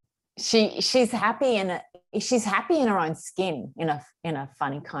she's happy in her own skin in a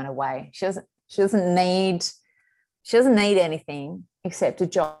funny kind of way. She doesn't need anything except a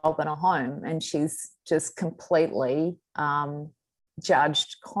job and a home, and she's just completely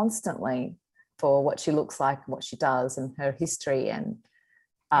judged constantly for what she looks like, what she does, and her history, and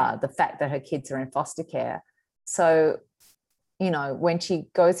the fact that her kids are in foster care. So when she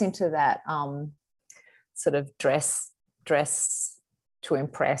goes into that sort of dress to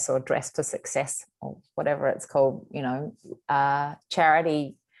impress, or dress for success, or whatever it's called,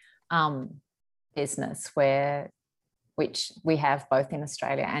 charity business, which we have both in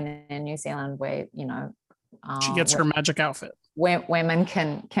Australia and in New Zealand, where she gets her magic outfit. Women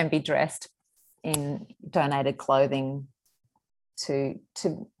can be dressed in donated clothing to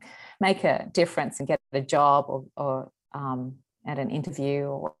make a difference and get a job or at an interview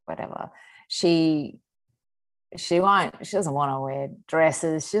or whatever. She doesn't want to wear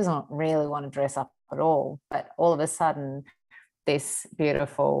dresses. She doesn't really want to dress up at all. But all of a sudden, this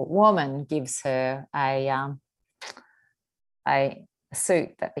beautiful woman gives her a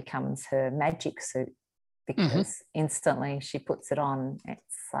suit that becomes her magic suit, because instantly she puts it on.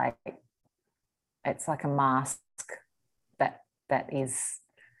 It's like a mask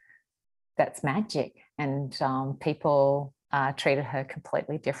that's magic, and people treated her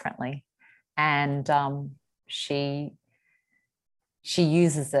completely differently, and she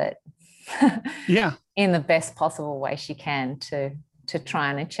uses it in the best possible way she can to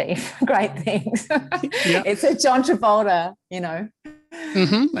try and achieve great things. It's a John Travolta,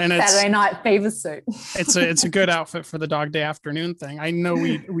 and Saturday Night Fever suit. it's a good outfit for the Dog Day Afternoon thing. I know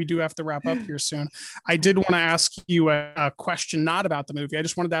we do have to wrap up here soon. I did want to ask you a question not about the movie. I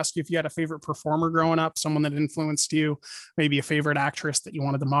just wanted to ask you if you had a favorite performer growing up, someone that influenced you, maybe a favorite actress that you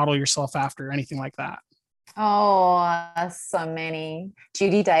wanted to model yourself after, anything like that. Oh, so many.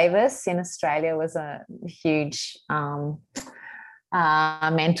 Judy Davis in Australia was a huge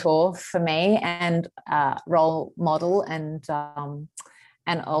mentor for me and role model, and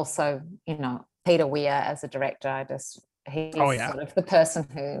also, you know, Peter Weir as a director. He's sort of the person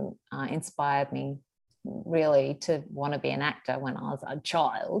who inspired me really to want to be an actor when I was a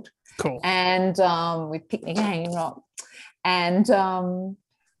child. Cool. And with Picnic at Hanging Rock, and Meryl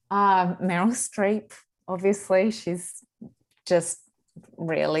Streep, obviously, she's just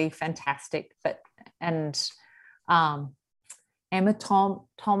really fantastic. And Emma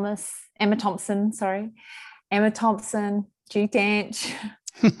Thompson, Judi Dench,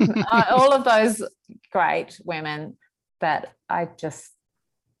 all of those great women that I just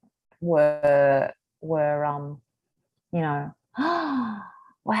were you know,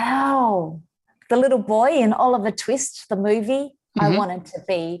 wow, the little boy in Oliver Twist, the movie. I wanted to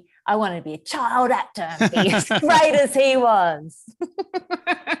be a child actor and be as great as he was.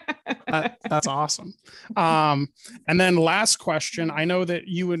 That's awesome. And then last question. I know that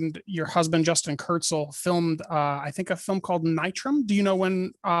you and your husband, Justin Kurzel, filmed, I think, a film called Nitram. Do you know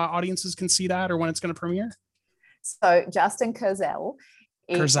when audiences can see that or when it's going to premiere? So Justin Kurzel.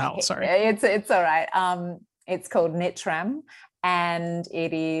 Sorry. It's all right. It's called Nitram, and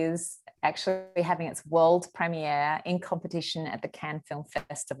it is actually having its world premiere in competition at the Cannes Film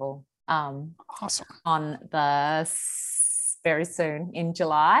Festival. Awesome. On very soon in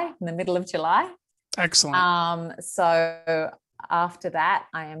July, in the middle of July. Excellent. So after that,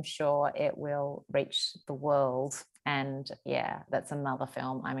 I am sure it will reach the world. And yeah, that's another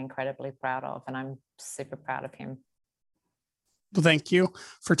film I'm incredibly proud of, and I'm super proud of him. Well, thank you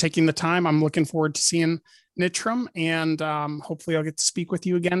for taking the time. I'm looking forward to seeing Nitram, and hopefully I'll get to speak with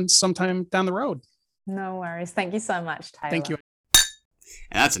you again sometime down the road. No worries. Thank you so much, Taylor. Thank you.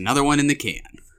 And that's another one in the can.